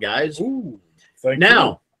shootout, guys. Ooh, thank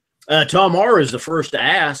you. Tom R is the first to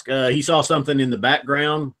ask. He saw something in the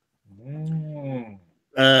background.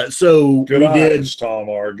 So good eyes, Tom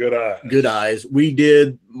R. Good eyes. Good eyes. We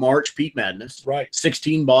did March Peat Madness. Right.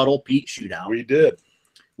 16 bottle Peat shootout. We did.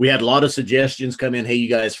 We had a lot of suggestions come in. Hey, you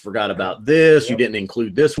guys forgot about this. You didn't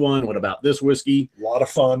include this one. What about this whiskey? A lot of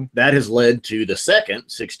fun. That has led to the second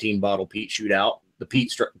 16-bottle Peat shootout,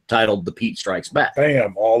 titled The Peat Strikes Back.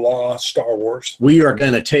 Bam, a la Star Wars. We are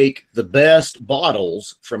going to take the best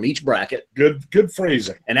bottles from each bracket. Good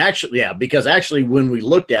phrasing. And actually, because when we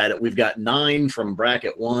looked at it, we've got 9 from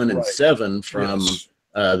bracket 1 and 7 from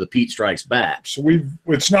the Peat Strikes Back. So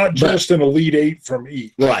it's not just an Elite 8 from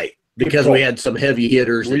each. Right. Because we had some heavy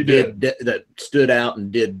hitters that stood out and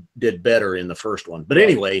did better in the first one. But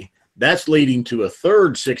anyway, that's leading to a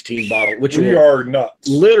third 16 bottle, which are nuts.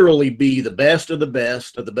 Literally be the best of the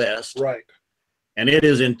best of the best. Right. And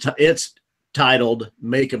it's titled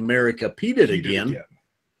 "Make America Peat It Again."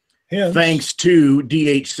 Hence, thanks to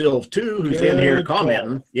DH Silv 2, who's in here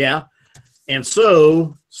commenting. Yeah. And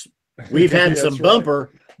so we've had some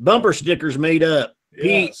bumper stickers made up.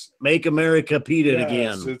 Peat, make America peat it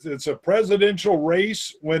again. It's a presidential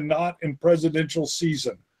race when not in presidential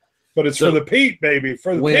season, but it's for the peat, baby,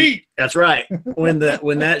 for the peat. That's right. When that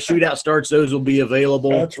shootout starts, those will be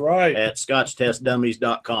available. That's right. At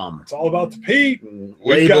ScotchTestDummies.com. It's all about the peat.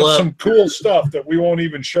 We've got some cool stuff that we won't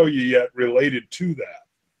even show you yet related to that.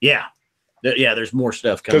 Yeah. Yeah, there's more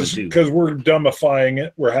stuff coming too. Because we're dumbifying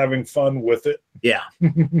it. We're having fun with it. Yeah.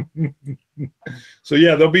 So,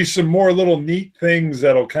 yeah, there'll be some more little neat things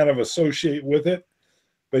that'll kind of associate with it.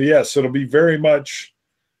 But, yes, it'll be very much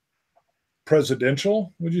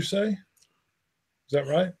presidential, would you say? Is that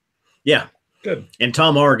right? Yeah. Good. And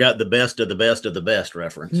Tom R. got the best of the best of the best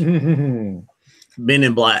reference. Men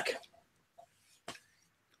in Black.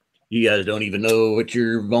 You guys don't even know what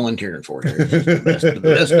you're volunteering for here. It's the best of the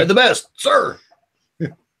best of the best, sir.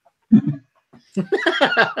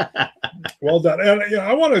 Well done. And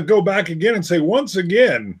I want to go back again and say, once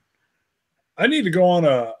again, I need to go on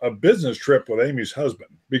a business trip with Amy's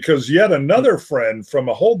husband, because yet another friend from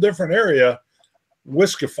a whole different area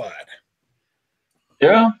whiskified.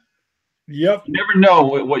 Yeah. Yep. You never know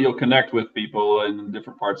what you'll connect with people in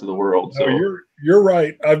different parts of the world. So you're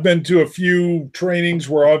right. I've been to a few trainings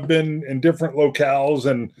where I've been in different locales,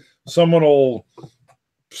 and someone will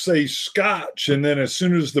say Scotch, and then as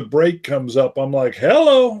soon as the break comes up, I'm like,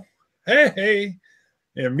 hello, hey,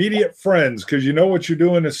 immediate friends, because you know what you're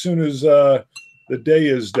doing as soon as the day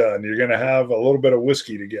is done. You're going to have a little bit of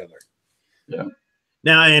whiskey together. Yeah.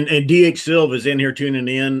 Now, and DH Silv is in here tuning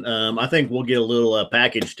in. I think we'll get a little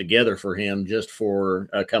package together for him just for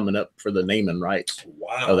coming up for the naming rights.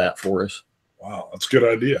 Wow. Of that for us. Wow, that's a good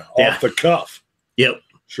idea. Off the cuff. Yep.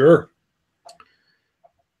 Sure.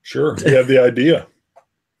 You have the idea.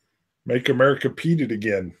 Make America peat it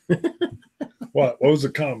again. What was the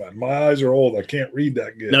comment? My eyes are old. I can't read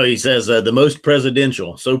that good. No, he says the most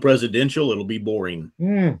presidential. So presidential, it'll be boring.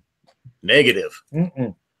 Negative.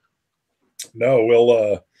 No,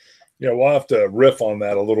 we'll have to riff on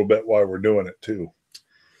that a little bit while we're doing it too.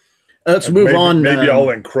 Let's move on. Maybe I'll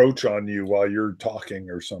encroach on you while you're talking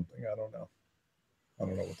or something. I don't know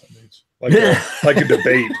what that means. Like a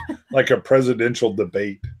debate, like a presidential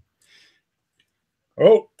debate.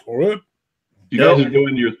 Oh, what? You guys are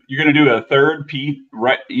doing you're going to do a third Peat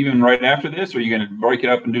right after this, or are you going to break it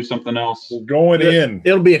up and do something else? We're going in.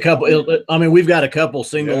 It'll be a couple. We've got a couple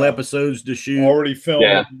single episodes to shoot. Already filmed.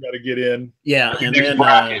 Yeah. We got to get in. Yeah. And then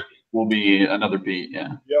bracket will be another Peat.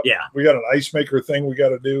 Yeah. Yep. Yeah. We got an ice maker thing we got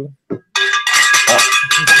to do.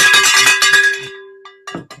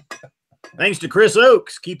 Thanks to Chris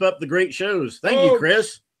Oakes. Keep up the great shows. Thank you,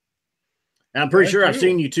 Chris. I'm pretty sure I've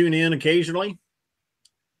seen you tune in occasionally.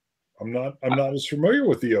 I'm not as familiar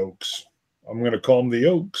with the Oaks. I'm going to call them the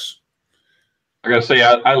Oaks. I got to say,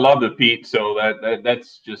 I love the Peat, so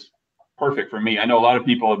that's just perfect for me. I know a lot of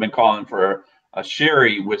people have been calling for a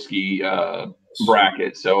sherry whiskey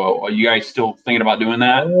bracket. So are you guys still thinking about doing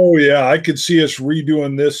that? Oh, yeah. I could see us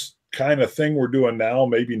redoing this kind of thing we're doing now,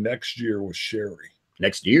 maybe next year with sherry.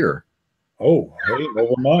 Next year? Oh, hey,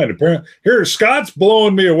 never mind. Apparently, here, Scott's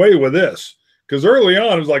blowing me away with this. Because early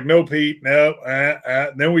on, it was like, no, Peat, no.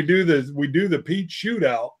 And then we do the Peat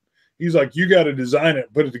shootout. He's like, you got to design it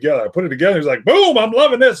and put it together. I put it together. He's like, boom, I'm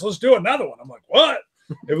loving this. Let's do another one. I'm like, what?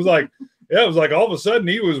 It was like, yeah, it was like all of a sudden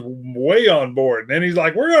he was way on board. And then he's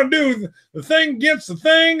like, we're going to do the thing against the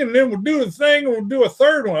thing, and then we'll do the thing, and we'll do a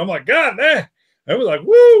third one. I'm like, God, that was like,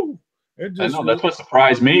 woo. I know, that's what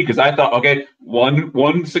surprised me, because I thought, okay,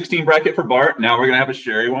 one 16 bracket for Bart. Now we're going to have a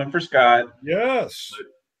sherry one for Scott. Yes.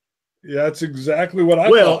 Yeah, that's exactly what I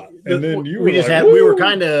thought. And then you we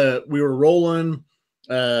were rolling.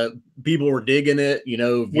 People were digging it,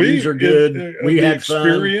 views are good. We had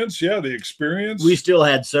experience, fun. The experience. We still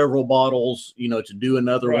had several bottles, to do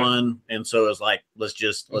another one. And so it's like, let's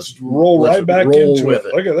roll back into it.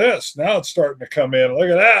 Look at this. Now it's starting to come in. Look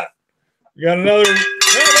at that. We got another.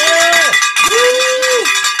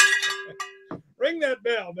 Ring that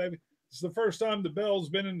bell, baby. It's the first time the bell's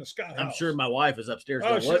been in the Scott house. I'm sure my wife is upstairs.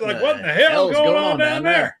 Oh, she's like, what in the hell is going on down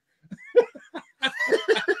there?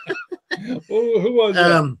 Who was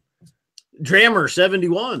that? Drammer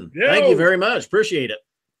 71. Thank you very much. Appreciate it.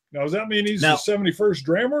 Now, does that mean he's the 71st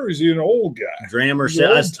Drammer, or is he an old guy? Drammer,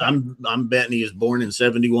 I'm betting he was born in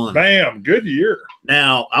 71. Bam, good year.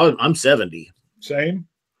 Now, I'm 70. Same.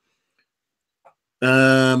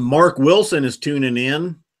 Mark Wilson is tuning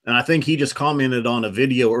in, and I think he just commented on a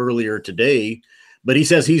video earlier today, but he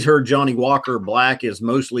says he's heard Johnny Walker Black is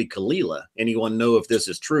mostly Kalila. Anyone know if this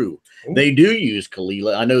is true? Ooh. They do use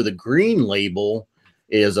Kalila. I know the green label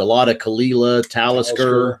is a lot of Kalila,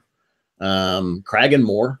 Talisker,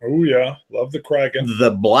 Kraganmore. Oh, yeah. Love the Kragan.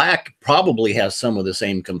 The black probably has some of the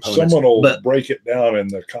same components. Someone will break it down in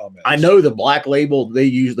the comments. I know the black label they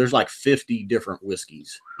use, there's like 50 different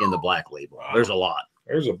whiskeys in the black label. Wow. There's a lot.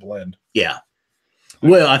 There's a blend. Yeah.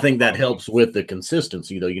 Well, I think that helps with the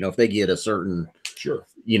consistency, though. If they get a certain,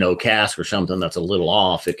 cask or something that's a little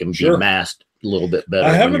off, it can be masked a little bit better.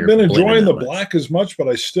 I haven't been enjoying the black as much, but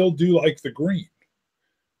I still do like the green.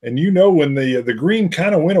 And when the green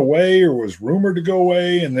kind of went away or was rumored to go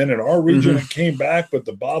away, and then in our region it came back, but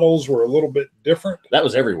the bottles were a little bit different. That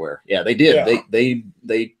was everywhere. Yeah, they did. Yeah.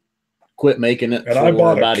 They quit making it. And I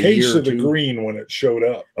bought a case of the green when it showed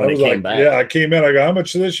up. I was like, I came in. I go, how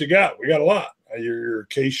much of this you got? We got a lot. You're a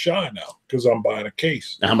case shy now because I'm buying a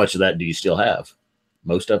case. Now, how much of that do you still have?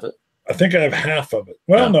 Most of it? I think I have half of it.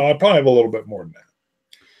 Well, no, I probably have a little bit more than that.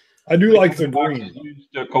 I do like the green.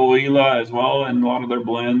 Used Kalila as well in a lot of their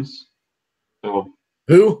blends. So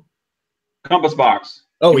who? Compass Box.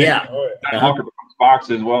 Oh yeah. Compass Box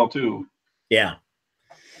as well too. Yeah.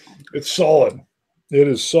 It's solid. It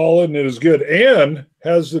is solid and it is good, and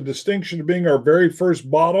has the distinction of being our very first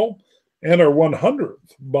bottle and our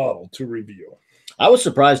 100th bottle to review. I was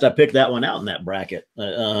surprised I picked that one out in that bracket.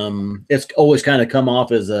 It's always kind of come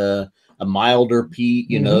off as a milder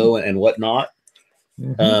peat, and whatnot.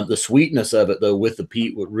 The sweetness of it, though, with the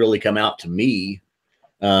peat would really come out to me.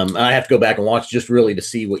 I have to go back and watch just really to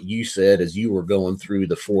see what you said as you were going through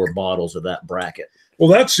the 4 bottles of that bracket. Well,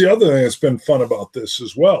 that's the other thing that's been fun about this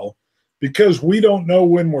as well, because we don't know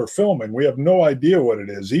when we're filming. We have no idea what it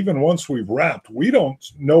is. Even once we've wrapped, we don't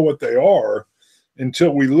know what they are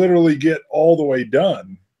until we literally get all the way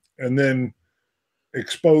done and then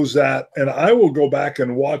expose that. And I will go back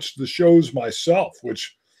and watch the shows myself,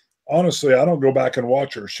 which honestly, I don't go back and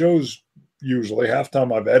watch our shows usually. Half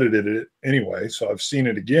time I've edited it anyway, so I've seen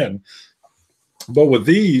it again. But with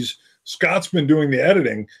these, Scott's been doing the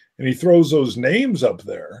editing, and he throws those names up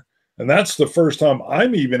there. And that's the first time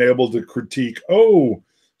I'm even able to critique,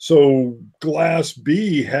 so Glass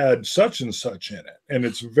B had such and such in it. And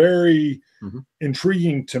it's very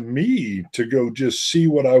intriguing to me to go just see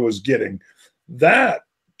what I was getting. That,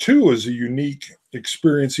 too, is a unique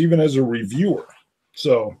experience, even as a reviewer.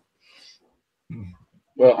 So...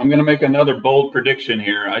 Well, I'm going to make another bold prediction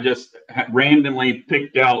here. I just randomly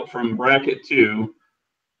picked out from bracket 2,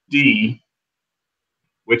 D,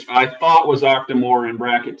 which I thought was Octomore in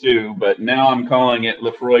bracket 2, but now I'm calling it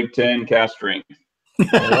Lefroy 10 Cast Strength.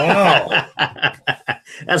 Wow.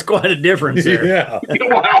 That's quite a difference there. Yeah.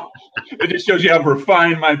 Wow. It just shows you how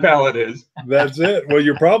refined my palate is. That's it. Well,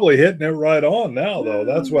 you're probably hitting it right on now, though.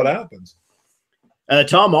 That's what happens.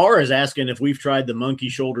 Tom R is asking if we've tried the monkey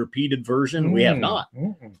shoulder peated version. We have not.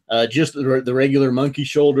 Just the regular monkey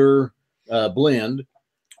shoulder blend.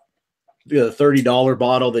 The $30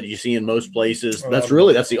 bottle that you see in most places. That's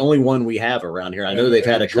the only one we have around here. I know they've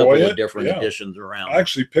had a couple of different editions around. I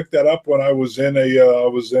actually picked that up when I was in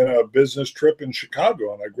a business trip in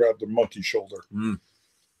Chicago, and I grabbed a monkey shoulder.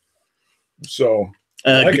 So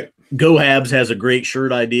I like it. GoHabs has a great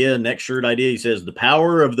shirt idea. Next shirt idea, he says, "The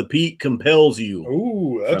power of the peat compels you."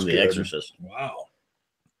 Ooh, that's from good. The Exorcist. Wow.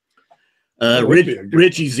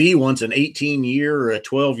 Richie Z wants an 18-year or a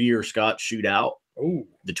 12-year Scotch shootout. Oh,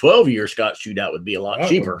 the 12-year Scotch shootout would be a lot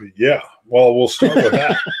cheaper. Yeah. Well, we'll start with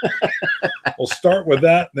that. We'll start with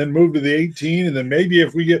that, then move to the 18, and then maybe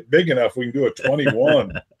if we get big enough, we can do a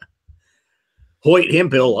 21. Hoyt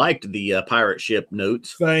Hempill liked the pirate ship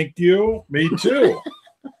notes. Thank you. Me too.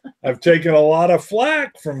 I've taken a lot of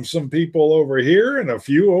flack from some people over here and a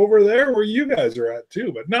few over there where you guys are at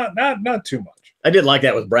too, but not too much. I did like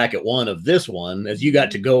that with bracket one of this one, as you got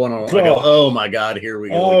to go on. I go, oh my God, here we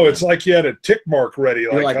go. Oh, again. It's like you had a tick mark ready.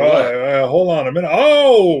 Like hold on a minute.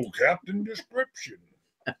 Oh, Captain Description.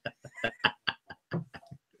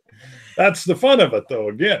 That's the fun of it, though.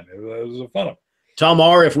 Again, it was the fun of it. Tom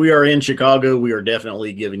R., if we are in Chicago, we are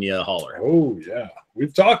definitely giving you a holler. Oh, yeah.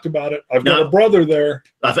 We've talked about it. I've got a brother there.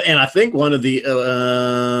 And I think one of the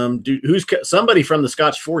somebody from the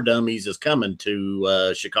Scotch for Dummies is coming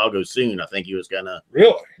to Chicago soon. I think he was going to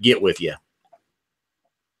get with you.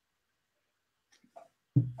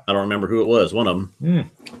 I don't remember who it was. One of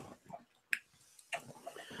them.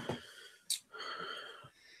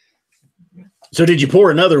 So did you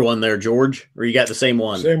pour another one there, George, or you got the same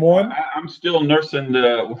one? Same one. I'm still nursing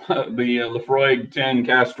the Lefroy 10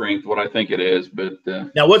 cast strength, what I think it is. But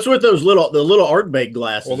now, what's with those little Ardbeg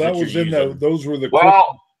glasses? Well, that was in those were the.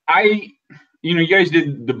 Well, you guys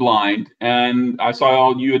did the blind, and I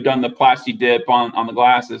saw you had done the plasti dip on the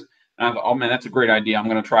glasses, and I thought, oh man, that's a great idea. I'm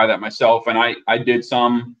going to try that myself, and I did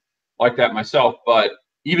some like that myself. But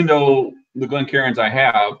even though the Glencairns I'd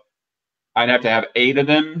have to have 8 of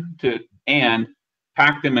them and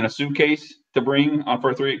pack them in a suitcase to bring on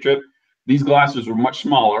for a 3-week trip. These glasses were much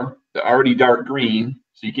smaller. They're already dark green,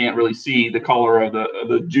 so you can't really see the color of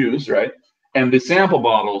the juice, right? And the sample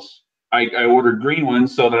bottles, I ordered green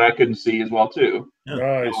ones so that I couldn't see as well too.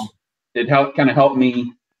 Nice. It kind of helped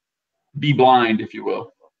me be blind, if you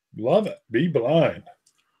will. Love it. Be blind.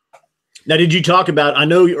 Now, did you talk about, I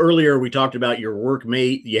know earlier we talked about your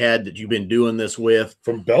workmate you had that you've been doing this with.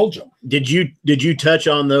 From Belgium. Did you touch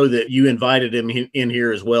on, though, that you invited him in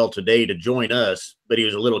here as well today to join us, but he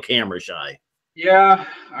was a little camera shy? Yeah,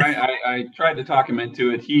 I tried to talk him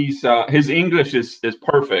into it. He's his English is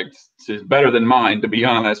perfect. It's better than mine, to be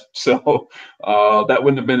honest. So that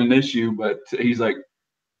wouldn't have been an issue, but he's like,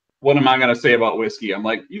 what am I going to say about whiskey? I'm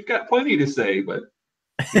like, you've got plenty to say, but...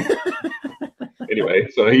 Anyway,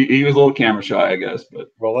 so he was a little camera shy, I guess. But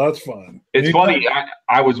well, that's fun. It's funny.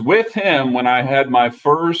 I was with him when I had my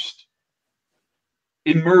first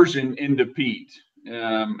immersion into peat,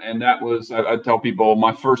 and that was I tell people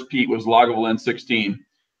my first peat was Lagavulin 16.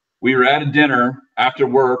 We were at a dinner after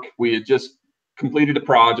work. We had just completed a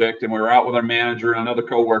project, and we were out with our manager and another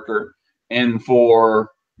coworker. And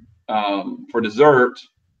for dessert,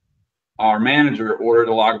 our manager ordered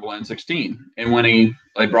a Lagavulin 16, and when he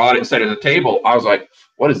brought it and set it at the table, I was like,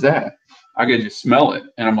 "What is that?" I could just smell it,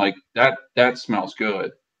 and I'm like, "That smells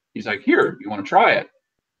good." He's like, "Here, you want to try it?"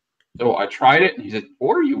 So I tried it, and he said,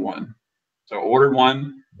 "Order you one." So I ordered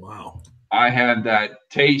one. Wow! I had that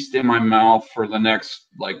taste in my mouth for the next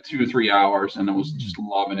 2 or 3 hours, and I was just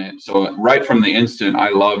loving it. So right from the instant, I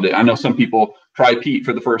loved it. I know some people try peat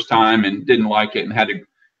for the first time and didn't like it and had to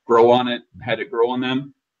grow on it, had it grow on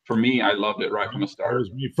them. For me, I loved it right from the start.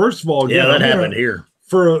 First of all, that happened here.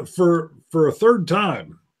 For a third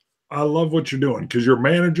time, I love what you're doing because your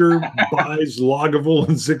manager buys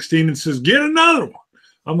Lagavulin 16 and says, "Get another one."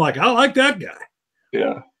 I'm like, I like that guy.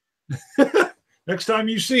 Yeah. Next time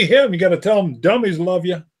you see him, you got to tell him Dummies love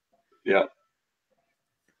you. Yeah.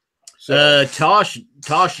 So,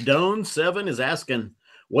 Tosh Doan 7 is asking,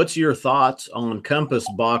 what's your thoughts on Compass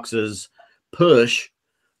Box's push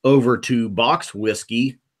over to Box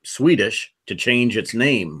Whiskey Swedish to change its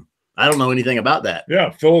name? I don't know anything about that. Yeah,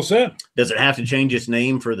 fill us in. Does it have to change its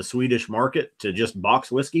name for the Swedish market to just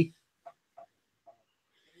Box Whiskey?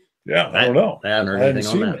 Yeah, I don't know. I haven't heard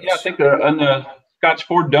anything on that. Yeah, I think on the Scotch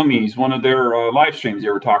for Dummies, one of their live streams, they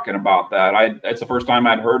were talking about that. That's the first time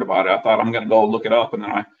I'd heard about it. I thought I'm going to go look it up, and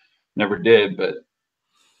then I never did. But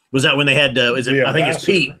Was that when they had? Is it? I think it's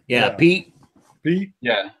Peat. Yeah, Peat. Peat.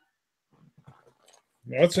 Yeah.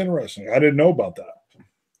 That's interesting. I didn't know about that.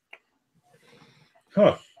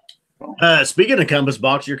 Huh. Speaking of Compass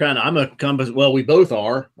Box, I'm a Compass. Well, we both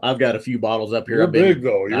are. I've got a few bottles up here. You're big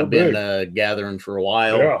though. I've been gathering for a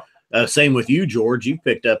while. Yeah. Same with you, George. You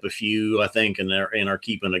picked up a few, I think, and are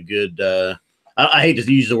keeping a good. I hate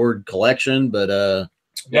to use the word collection, but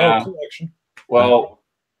yeah, collection. Well,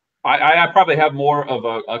 I probably have more of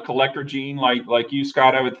a collector gene, like you,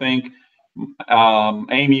 Scott. I would think.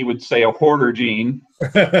 Amy would say a hoarder gene.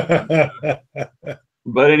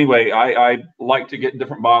 But anyway, I like to get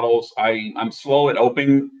different bottles. I'm slow at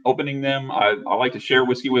opening them. I like to share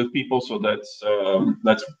whiskey with people, so that's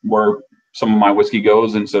where some of my whiskey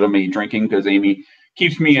goes instead of me drinking, because Amy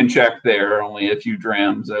keeps me in check there, only a few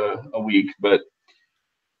drams a week. But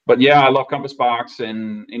yeah, I love Compass Box,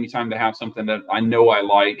 and anytime they have something that I know I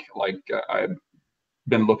like I've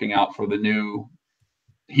been looking out for the new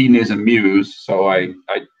Hedonism Muse. So I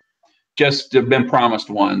just have been promised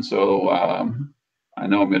one, so I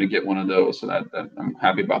know I'm going to get one of those. So that I'm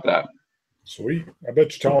happy about that. Sweet. I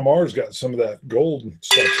bet you Tom R's got some of that gold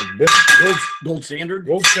stuff. Gold standard.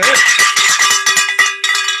 Gold standard.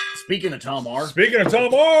 Speaking of Tom R. Thank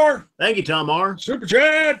you, Tom R. Super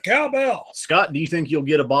Chad, cowbell. Scott, do you think you'll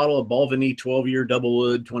get a bottle of Balvenie 12-year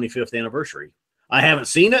Doublewood 25th anniversary? I haven't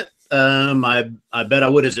seen it. I bet I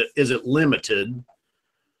would. Is it limited?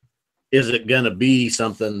 Is it going to be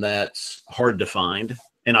something that's hard to find?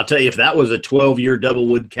 And I'll tell you, if that was a 12-year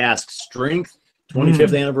Doublewood cask strength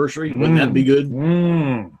 25th anniversary, wouldn't that be good?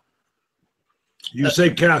 You say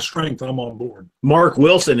cask strength, I'm on board. Mark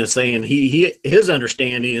Wilson is saying his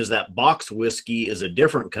understanding is that Box Whiskey is a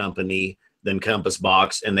different company than Compass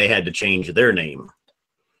Box, and they had to change their name.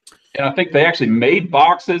 And I think they actually made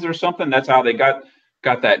boxes or something. That's how they got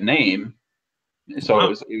that name. So it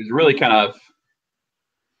was really kind of,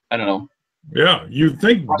 I don't know. Yeah, you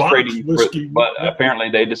think Box Whiskey, but apparently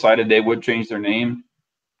they decided they would change their name.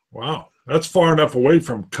 Wow, that's far enough away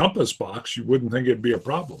from Compass Box. You wouldn't think it'd be a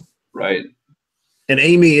problem, right? And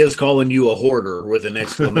Amy is calling you a hoarder with an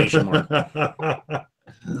exclamation mark.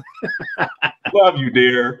 Love you,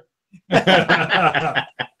 dear.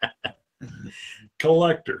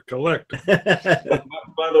 Collector. By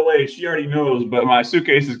the way, she already knows, but my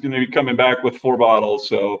suitcase is going to be coming back with 4 bottles.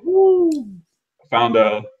 So I found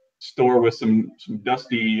a store with some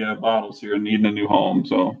dusty bottles here and needing a new home.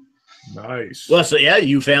 So nice. Well, so yeah,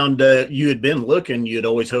 you found you had been looking. You'd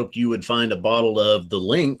always hoped you would find a bottle of the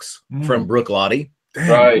Lynx from Brooklottie. Damn,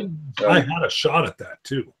 right. I had a shot at that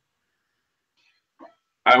too.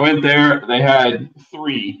 I went there. They had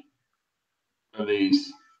 3 of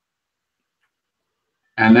these.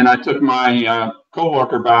 And then I took my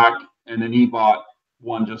coworker back, and then he bought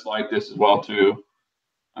one just like this as well too.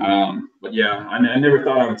 But yeah, I never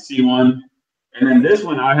thought I would see one. And then this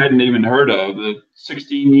one I hadn't even heard of, the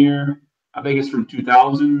 16-year. I think it's from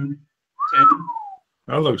 2010.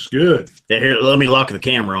 That looks good. Yeah, here, let me lock the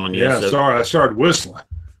camera on you. Yeah, sorry, I started whistling.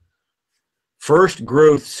 First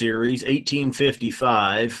Growth Series,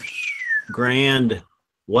 1855. Grand,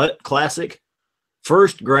 what classic?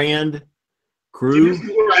 First Grand Cru. This is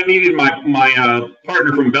where I needed my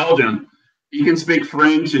partner from Belgium. He can speak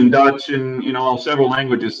French and Dutch and several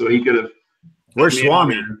languages, so he could have. Where's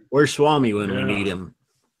Swami? Where's Swami when we need him?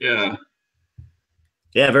 Yeah.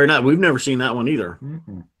 Yeah, very nice. We've never seen that one either.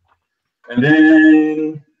 And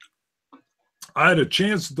then I had a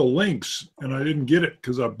chance at the Lynx, and I didn't get it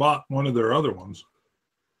because I bought one of their other ones.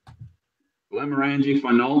 Glenmorangie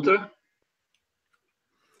Finalta.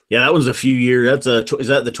 Yeah, that was a few years. Is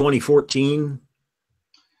that the 2014?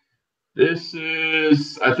 This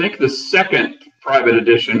is, I think, the second private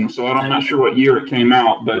edition. So I'm not sure what year it came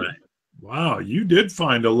out, but wow, you did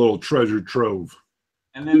find a little treasure trove.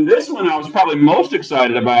 And then this one I was probably most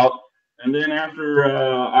excited about. And then after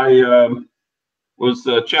I was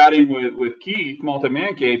chatting with Keith,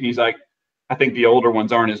 Multi-Man Cave, he's like, I think the older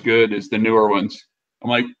ones aren't as good as the newer ones.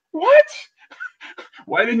 I'm like, what?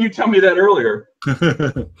 Why didn't you tell me that earlier?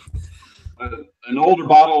 An older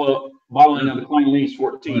bottling of the Klein Lease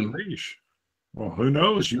 14. Well, who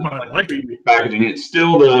knows? You might like it. Packaging. It's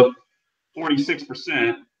still the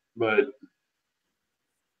 46%, but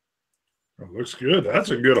it looks good.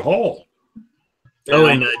 That's a good haul. Oh,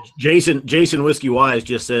 and Jason Whiskey Wise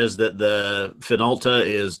just says that the Finalta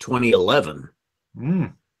is 2011.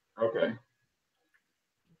 Okay.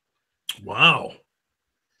 Wow.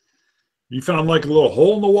 You found like a little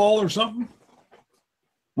hole in the wall or something?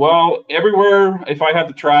 Well, everywhere, if I have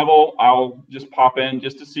to travel, I'll just pop in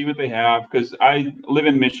just to see what they have, because I live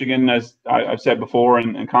in Michigan, as I've said before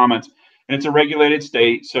in comments, and it's a regulated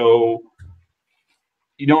state, so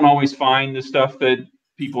you don't always find the stuff that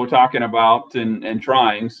people are talking about and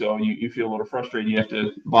trying. So you feel a little frustrated. You have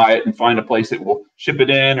to buy it and find a place that will ship it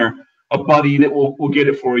in, or a buddy that will get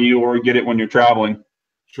it for you, or get it when you're traveling.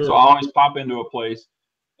 Sure. So I always pop into a place,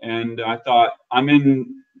 and I thought, I'm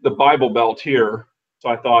in the Bible Belt here, so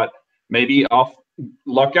I thought maybe I'll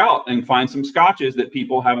luck out and find some scotches that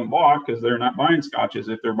people haven't bought, because they're not buying scotches.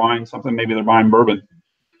 If they're buying something, maybe they're buying bourbon.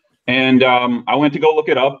 And I went to go look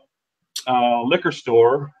it up, liquor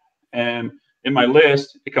store, and in my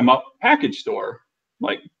list it come up package store.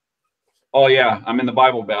 Like, oh yeah, I'm in the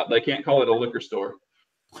Bible Belt. They can't call it a liquor store.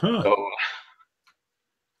 Huh. So,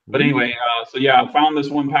 but anyway, so yeah, I found this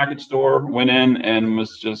one package store, went in, and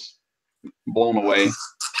was just blown away.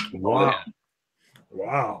 Wow.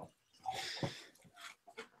 Wow.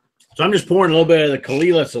 So I'm just pouring a little bit of the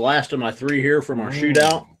Kalila. It's the last of my 3 here from our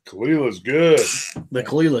shootout. Kalila's good. The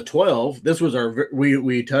Kalila 12. This was our,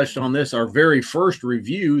 we touched on this, our very first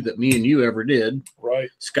review that me and you ever did. Right.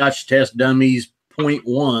 Scotch Test Dummies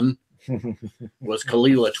 0.1 was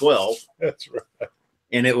Kalila 12. That's right.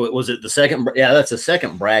 And it was it the second. Yeah, that's the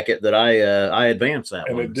second bracket that I advanced that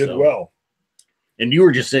and one. And it did well. And you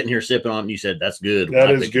were just sitting here sipping on it, and you said, that's good.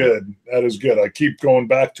 That is good. That is good. I keep going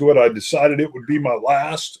back to it. I decided it would be my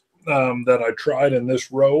last that I tried in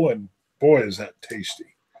this row, and boy, is that tasty.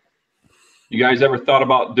 You guys ever thought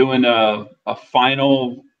about doing a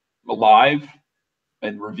final live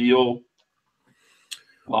and reveal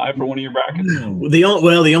live for one of your brackets?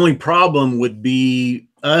 The only problem would be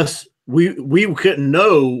us. We couldn't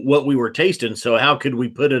know what we were tasting, so how could we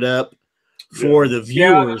put it up for the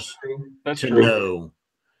viewers that's to true. know?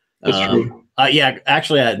 That's true. Yeah,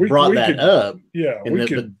 actually, I brought that up. Yeah, we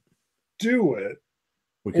could do it.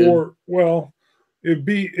 We could. Or, well, it'd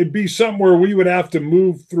be something where we would have to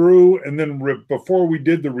move through, and then before we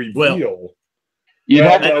did the reveal. Yeah,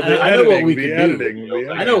 I know what we could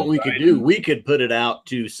do. I know what we could do. We could put it out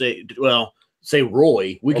to say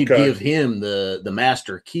Roy. We could give him the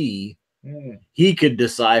master key. He could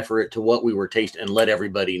decipher it to what we were tasting and let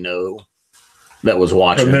everybody know that was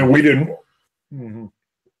watching. And then we didn't.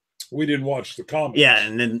 We didn't watch the comments. Yeah,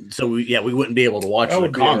 and then we wouldn't be able to watch the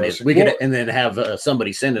comments. We could and then have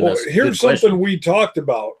somebody sending us. Here's something we talked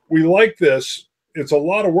about. We like this. It's a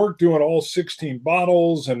lot of work doing all 16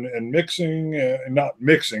 bottles and mixing, and not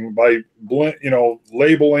mixing by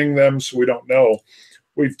labeling them so we don't know.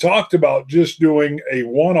 We've talked about just doing a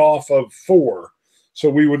one-off of 4. So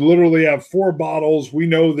we would literally have 4 bottles. We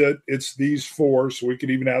know that it's these 4, so we could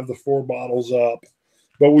even have the 4 bottles up,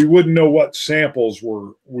 but we wouldn't know what samples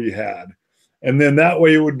we had. And then that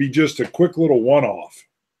way it would be just a quick little one-off.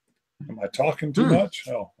 Am I talking too much?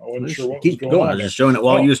 Oh, I wasn't sure what was going on. I was just showing it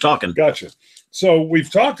while you was talking. Gotcha. So we've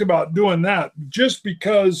talked about doing that just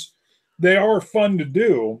because they are fun to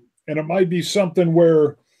do, and it might be something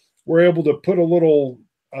where we're able to put a little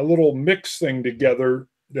mix thing together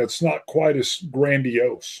that's not quite as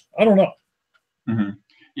grandiose. I don't know. Mm-hmm.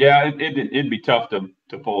 Yeah, it'd be tough to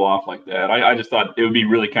pull off like that. I just thought it would be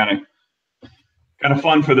really kind of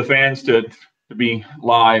fun for the fans to be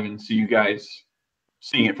live and see you guys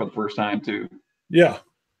seeing it for the first time too. Yeah,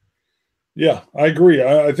 I agree.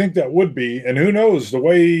 I think that would be, and who knows, the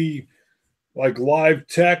way like live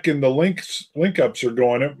tech and the link ups are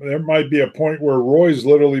going, there might be a point where Roy's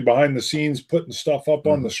literally behind the scenes putting stuff up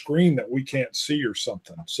on the screen that we can't see or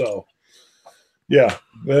something. So yeah,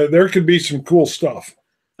 there could be some cool stuff.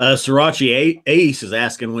 Sriracha Ace is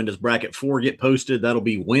asking, when does bracket 4 get posted? That'll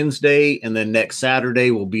be Wednesday, and then next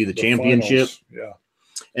Saturday will be the championship. Finals. Yeah,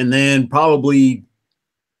 and then probably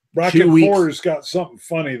bracket 4 has got something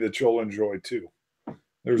funny that you'll enjoy too.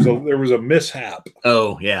 There was a mishap.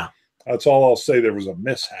 Oh yeah. That's all I'll say. There was a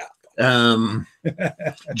mishap.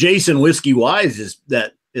 Jason Whiskey Wise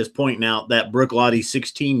is pointing out that Brooklotti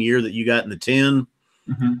 16 year that you got in the 10.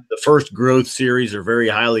 The first growth series are very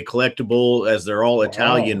highly collectible, as they're all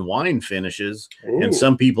Italian wine finishes. Ooh. And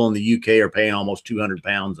some people in the UK are paying almost 200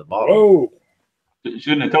 pounds a bottle. Oh, you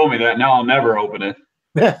shouldn't have told me that. Now I'll never open it.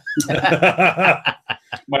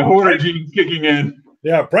 My hoarder gene's kicking in.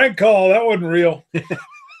 Yeah, prank call. That wasn't real. You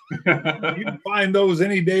can find those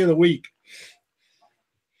any day of the week.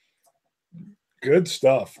 Good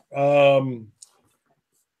stuff.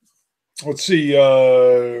 Let's see.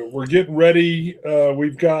 We're getting ready.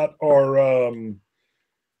 We've got our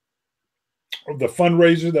the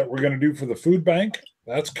fundraiser that we're going to do for the food bank.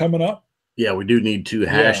 That's coming up. Yeah, we do need to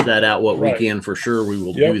hash that out what we can for sure. We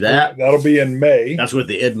will do that. That'll be in May. That's with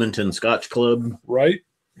the Edmonton Scotch Club. Right.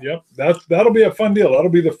 Yep. That'll be a fun deal. That'll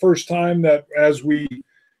be the first time that as we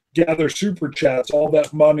gather super chats, all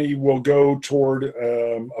that money will go toward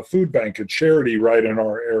a food bank, a charity right in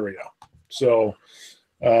our area. So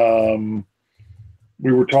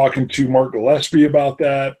we were talking to Mark Gillespie about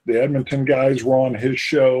that. The Edmonton guys were on his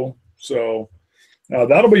show. So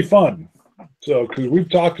that'll be fun. So, because we've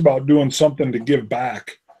talked about doing something to give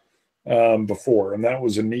back before, and that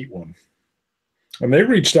was a neat one. And they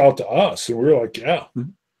reached out to us, and we were like, yeah.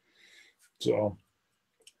 So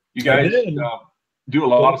you guys do a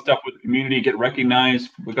lot of stuff with the community, get recognized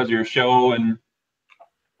because of your show, and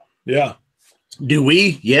yeah. Do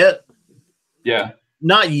we yet? Yeah.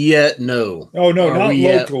 Not yet, no. Oh, no, not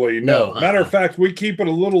locally, no. No. Matter of fact, we keep it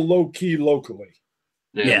a little low-key locally.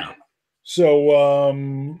 Yeah. So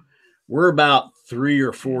we're about 3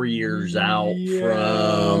 or 4 years out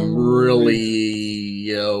from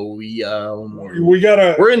really we're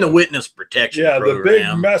in the witness protection program. The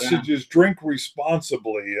big message is drink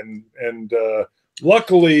responsibly, and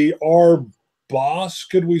luckily our boss,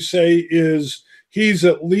 could we say, he's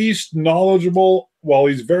at least knowledgeable. Well,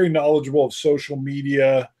 he's very knowledgeable of social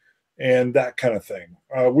media and that kind of thing.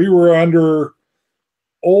 We were under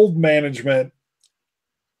old management.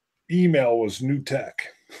 Email was new tech.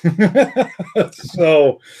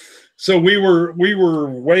 so we were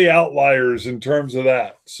way outliers in terms of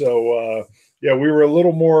that. So we were a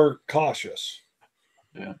little more cautious.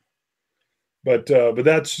 Yeah. But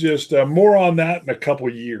that's just more on that in a couple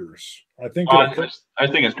of years. I think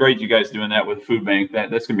it's great you guys doing that with Food Bank.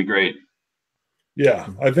 That's gonna be great. Yeah,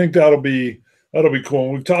 I think that'll be cool.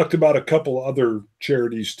 And we've talked about a couple other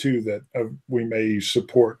charities too that we may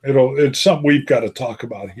support. It's something we've got to talk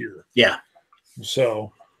about here. Yeah.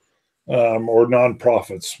 So, or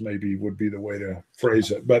nonprofits maybe would be the way to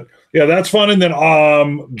phrase it. But yeah, that's fun. And then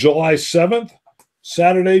July 7th,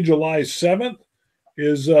 Saturday, July 7th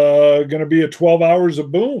is going to be a 12 Hours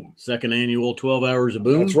of Boom. Second annual 12 Hours of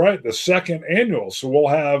Boom. That's right, the second annual. So we'll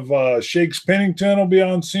have Shakes Pennington will be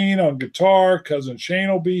on scene on guitar. Cousin Shane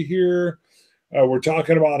will be here. We're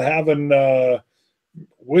talking about having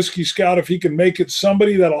Whiskey Scout, if he can make it,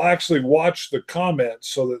 somebody that'll actually watch the comments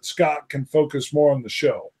so that Scott can focus more on the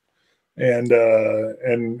show. And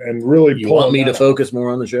really you want me to focus more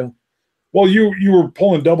on the show? Well, you were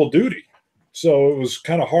pulling double duty. So it was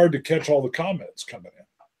kind of hard to catch all the comments coming in.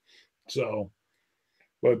 So,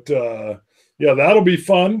 but that'll be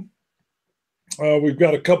fun. We've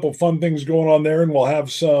got a couple fun things going on there, and we'll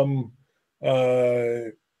have some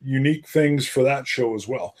unique things for that show as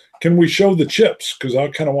well. Can we show the chips? Because I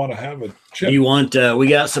kind of want to have a chip. You want? We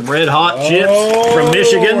got some red hot chips from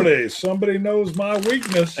Michigan. Lordy, somebody knows my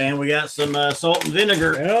weakness. And we got some salt and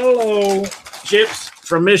vinegar. Hello, chips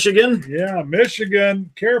from Michigan. Yeah,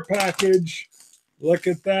 Michigan care package. Look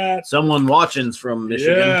at that. Someone watching's from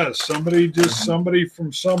Michigan. Yeah, somebody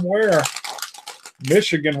from somewhere,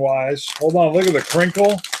 Michigan-wise. Hold on, look at the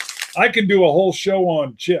crinkle. I could do a whole show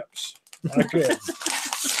on chips. I could.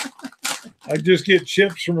 I just get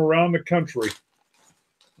chips from around the country.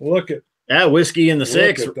 Look at that Whiskey in the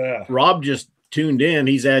Six. Look at that. Rob just tuned in.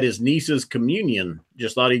 He's at his niece's communion.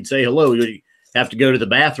 Just thought he'd say hello. You have to go to the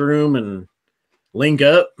bathroom and link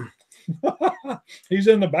up. He's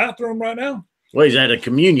in the bathroom right now. Well, he's at a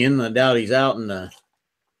communion. I doubt he's out in the.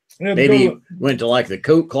 Maybe he went to like the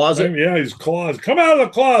coat closet. Yeah, he's closet. Come out of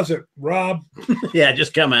the closet, Rob. Yeah,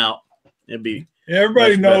 just come out. It'd be. Yeah,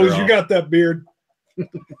 everybody knows you got that beard.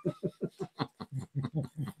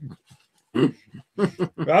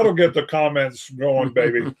 That'll get the comments going,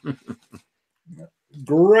 baby.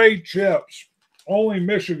 Great chips. Only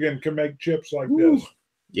Michigan can make chips like this.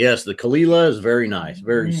 Yes, the Kalila is very nice.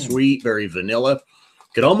 Very sweet, very vanilla.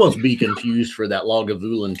 Could almost be confused for that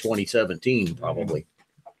Lagavulin 2017, probably.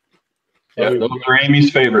 Yeah, those are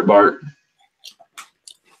Amy's favorite, Bart.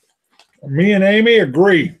 Me and Amy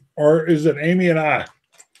agree. Or is it Amy and I?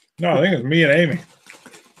 No, I think it's me and Amy.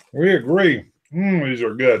 We agree. These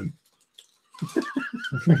are good.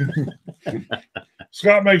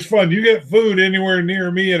 Scott makes fun. You get food anywhere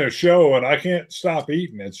near me in a show, and I can't stop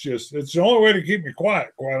eating. It's the only way to keep me quiet,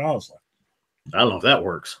 quite honestly. I don't know if that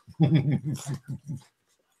works.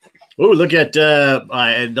 Oh, look at,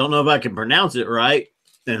 I don't know if I can pronounce it right.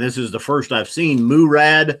 And this is the first I've seen.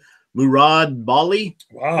 Murad Bali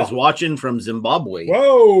is watching from Zimbabwe.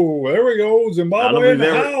 Whoa, there we go. Zimbabwe in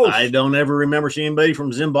the house. I don't ever remember seeing anybody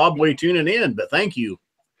from Zimbabwe tuning in, but thank you.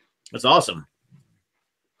 That's awesome.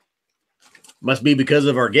 Must be because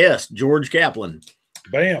of our guest, George Kaplan.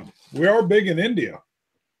 Bam. We are big in India.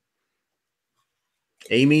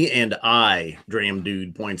 Amy and I, Dram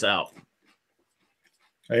Dude points out.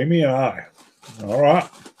 Amy and I. All right.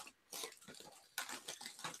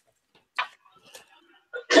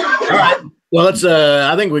 All right. Well,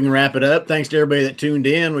 I think we can wrap it up. Thanks to everybody that tuned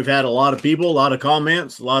in. We've had a lot of people, a lot of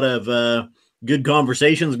comments, a lot of good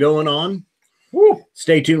conversations going on. Woo.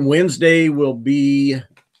 Stay tuned. Wednesday will be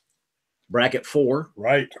bracket 4.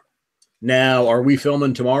 Right. Now, are we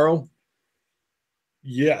filming tomorrow?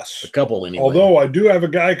 Yes. A couple anyway. Although I do have a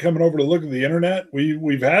guy coming over to look at the internet.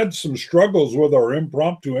 We've had some struggles with our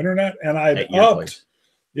impromptu internet, and I'd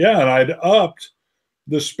upped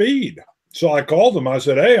the speed. So I called him. I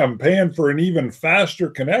said, hey, I'm paying for an even faster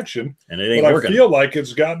connection, and it ain't but working. I feel like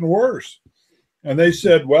it's gotten worse. And they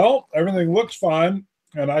said, well, everything looks fine.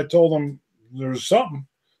 And I told them there's something.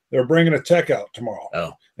 They're bringing a tech out tomorrow.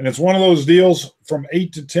 Oh. And it's one of those deals from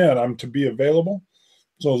 8 to 10 I'm to be available.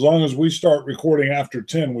 So as long as we start recording after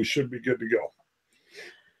 10, we should be good to go.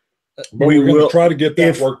 But we're going to try to get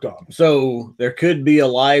that worked on. So there could be a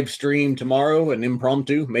live stream tomorrow, an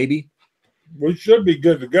impromptu, maybe. We should be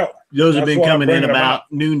good to go. Those have been coming in about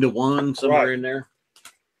noon to 1, somewhere in there.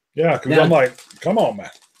 Yeah, because I'm like, come on, man.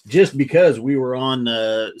 Just because we were on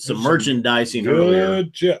some merchandising earlier.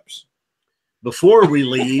 Good chips. Before we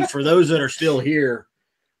leave, for those that are still here,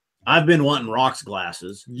 I've been wanting rocks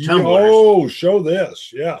glasses. Oh, show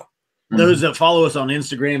this. Yeah. Those that follow us on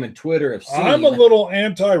Instagram and Twitter have seen. I'm a little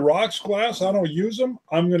anti-rocks glass. I don't use them.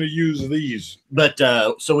 I'm going to use these. But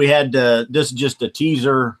so we had this is just a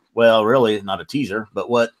teaser. Well, really not a teaser, but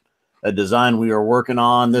what a design we are working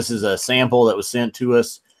on. This is a sample that was sent to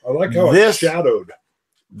us. I like how it's shadowed.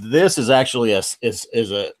 This is actually is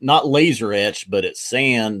a not laser etched, but it's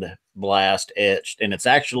sand blast etched, and it's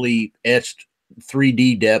actually etched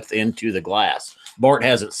 3D depth into the glass. Bart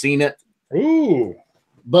hasn't seen it. Ooh.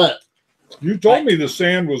 But you told me the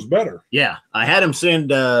sand was better. Yeah. I had him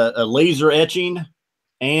send a laser etching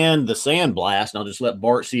and the sand blast, and I'll just let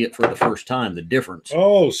Bart see it for the first time, the difference.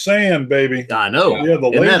 Oh, sand, baby. I know. Yeah, the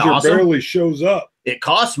laser barely shows up. It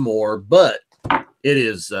costs more, but it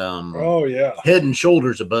is head and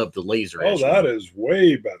shoulders above the laser etching. Oh, that is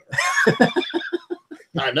way better.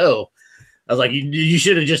 I know. I was like, you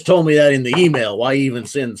should have just told me that in the email. Why even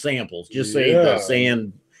send samples? Just say the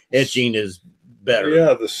sand etching is better.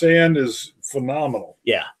 Yeah, the sand is phenomenal.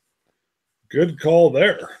 Yeah. Good call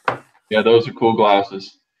there. Yeah, those are cool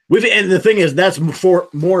glasses. And the thing is, that's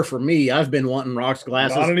more for me. I've been wanting rocks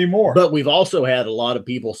glasses. Not anymore. But we've also had a lot of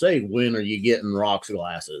people say, when are you getting rocks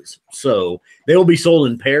glasses? So they will be sold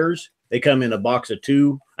in pairs. They come in a box of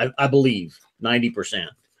 2, I believe, 90%.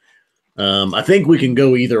 I think we can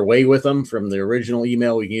go either way with them. From the original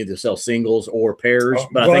email, we can either sell singles or pairs.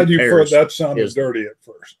 But I think pairs that sounded dirty at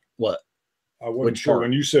first. What? I wasn't sure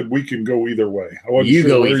when you said we can go either way. I wasn't sure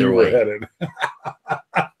go where either you way. were headed.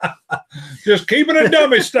 Just keeping it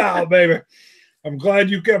dummy style, baby. I'm glad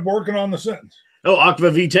you kept working on the sentence. Oh,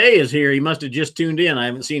 Aqua Vitae is here. He must have just tuned in. I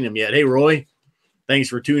haven't seen him yet. Hey, Roy, thanks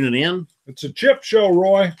for tuning in. It's a chip show,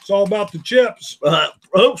 Roy. It's all about the chips.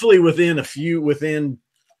 Hopefully within a few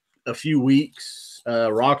weeks,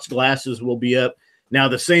 rocks glasses will be up. Now,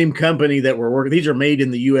 the same company that we're working, these are made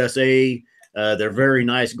in the USA. They're very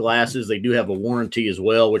nice glasses. They do have a warranty as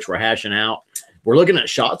well, which we're hashing out. We're looking at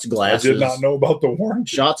Shots glasses. I did not know about the warranty.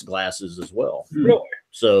 Shots glasses as well. Really?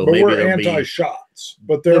 So but maybe we're anti-shots.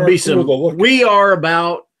 But there'll be some. We are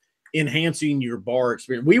about enhancing your bar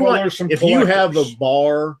experience. We want, if you have a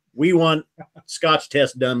bar, we want Scotch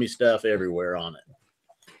test dummy stuff everywhere on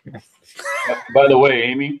it. By the way,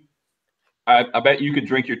 Amy, I bet you could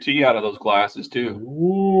drink your tea out of those glasses too.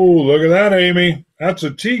 Ooh, look at that, Amy. That's a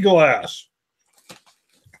tea glass.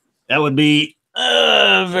 That would be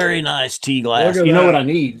a very nice tea glass. You know what I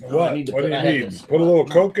need? What? What do you need? Put a little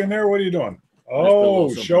Coke in there? What are you doing?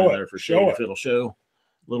 Oh, show it. Show it. If it'll show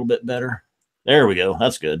a little bit better. There we go.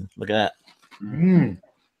 That's good. Look at that. Mm.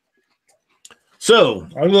 So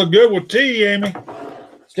I look good with tea, Amy.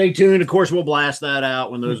 Stay tuned. Of course, we'll blast that out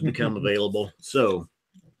when those become available. So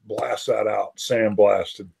blast that out. Sand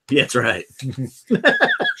blasted. Yeah, that's right.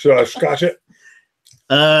 Should I scotch it?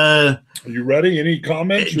 Are you ready? Any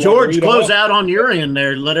comments? George, close out on your end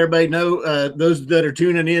there. Let everybody know, those that are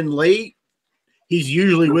tuning in late, he's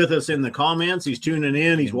usually with us in the comments. He's tuning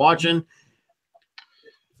in. He's watching.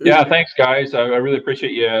 Yeah, thanks, guys. I really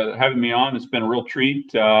appreciate you having me on. It's been a real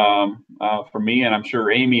treat for me, and I'm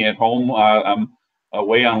sure Amy at home. I'm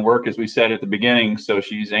away on work, as we said at the beginning, so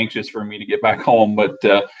she's anxious for me to get back home. But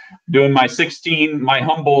doing my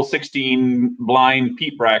humble 16 blind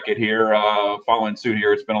Peat bracket here, following suit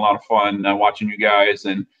here. It's been a lot of fun watching you guys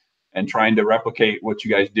and trying to replicate what you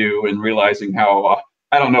guys do and realizing how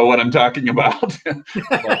I don't know what I'm talking about, but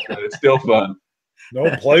it's still fun. No,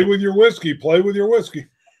 play with your whiskey. Play with your whiskey.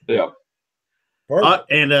 Yeah.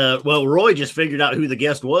 Well, Roy just figured out who the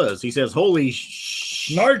guest was. He says, "Holy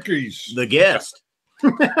Snarkies. The guest.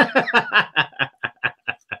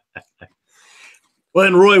 Well,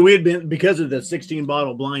 and Roy, we had been, because of the 16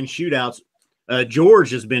 bottle blind shootouts,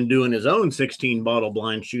 George has been doing his own 16 bottle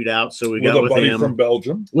blind shootout. So we got with him from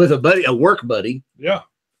Belgium, with a work buddy. Yeah.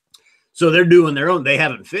 So they're doing their own. They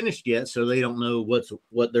haven't finished yet, so they don't know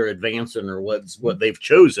what they're advancing or what they've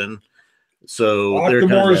chosen. So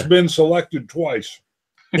Octomore has been selected twice.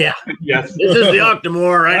 Yeah. Yes. This is the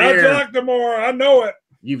Octomore right here. That's Octomore. I know it.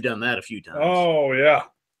 You've done that a few times. Oh yeah.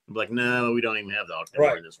 I'm like, no, we don't even have the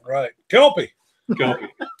Octomore in this one. Right. Kelpie.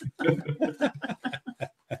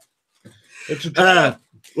 It's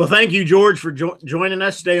well, thank you, George, for joining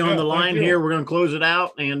us. Stay on the line here. We're going to close it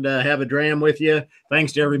out and have a dram with you.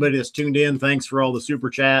 Thanks to everybody that's tuned in. Thanks for all the super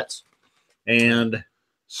chats. And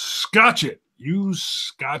Scotch It. Use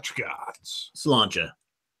Scotch gods. Sláinte,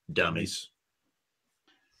 dummies.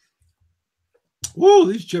 Whoa,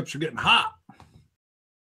 these chips are getting hot.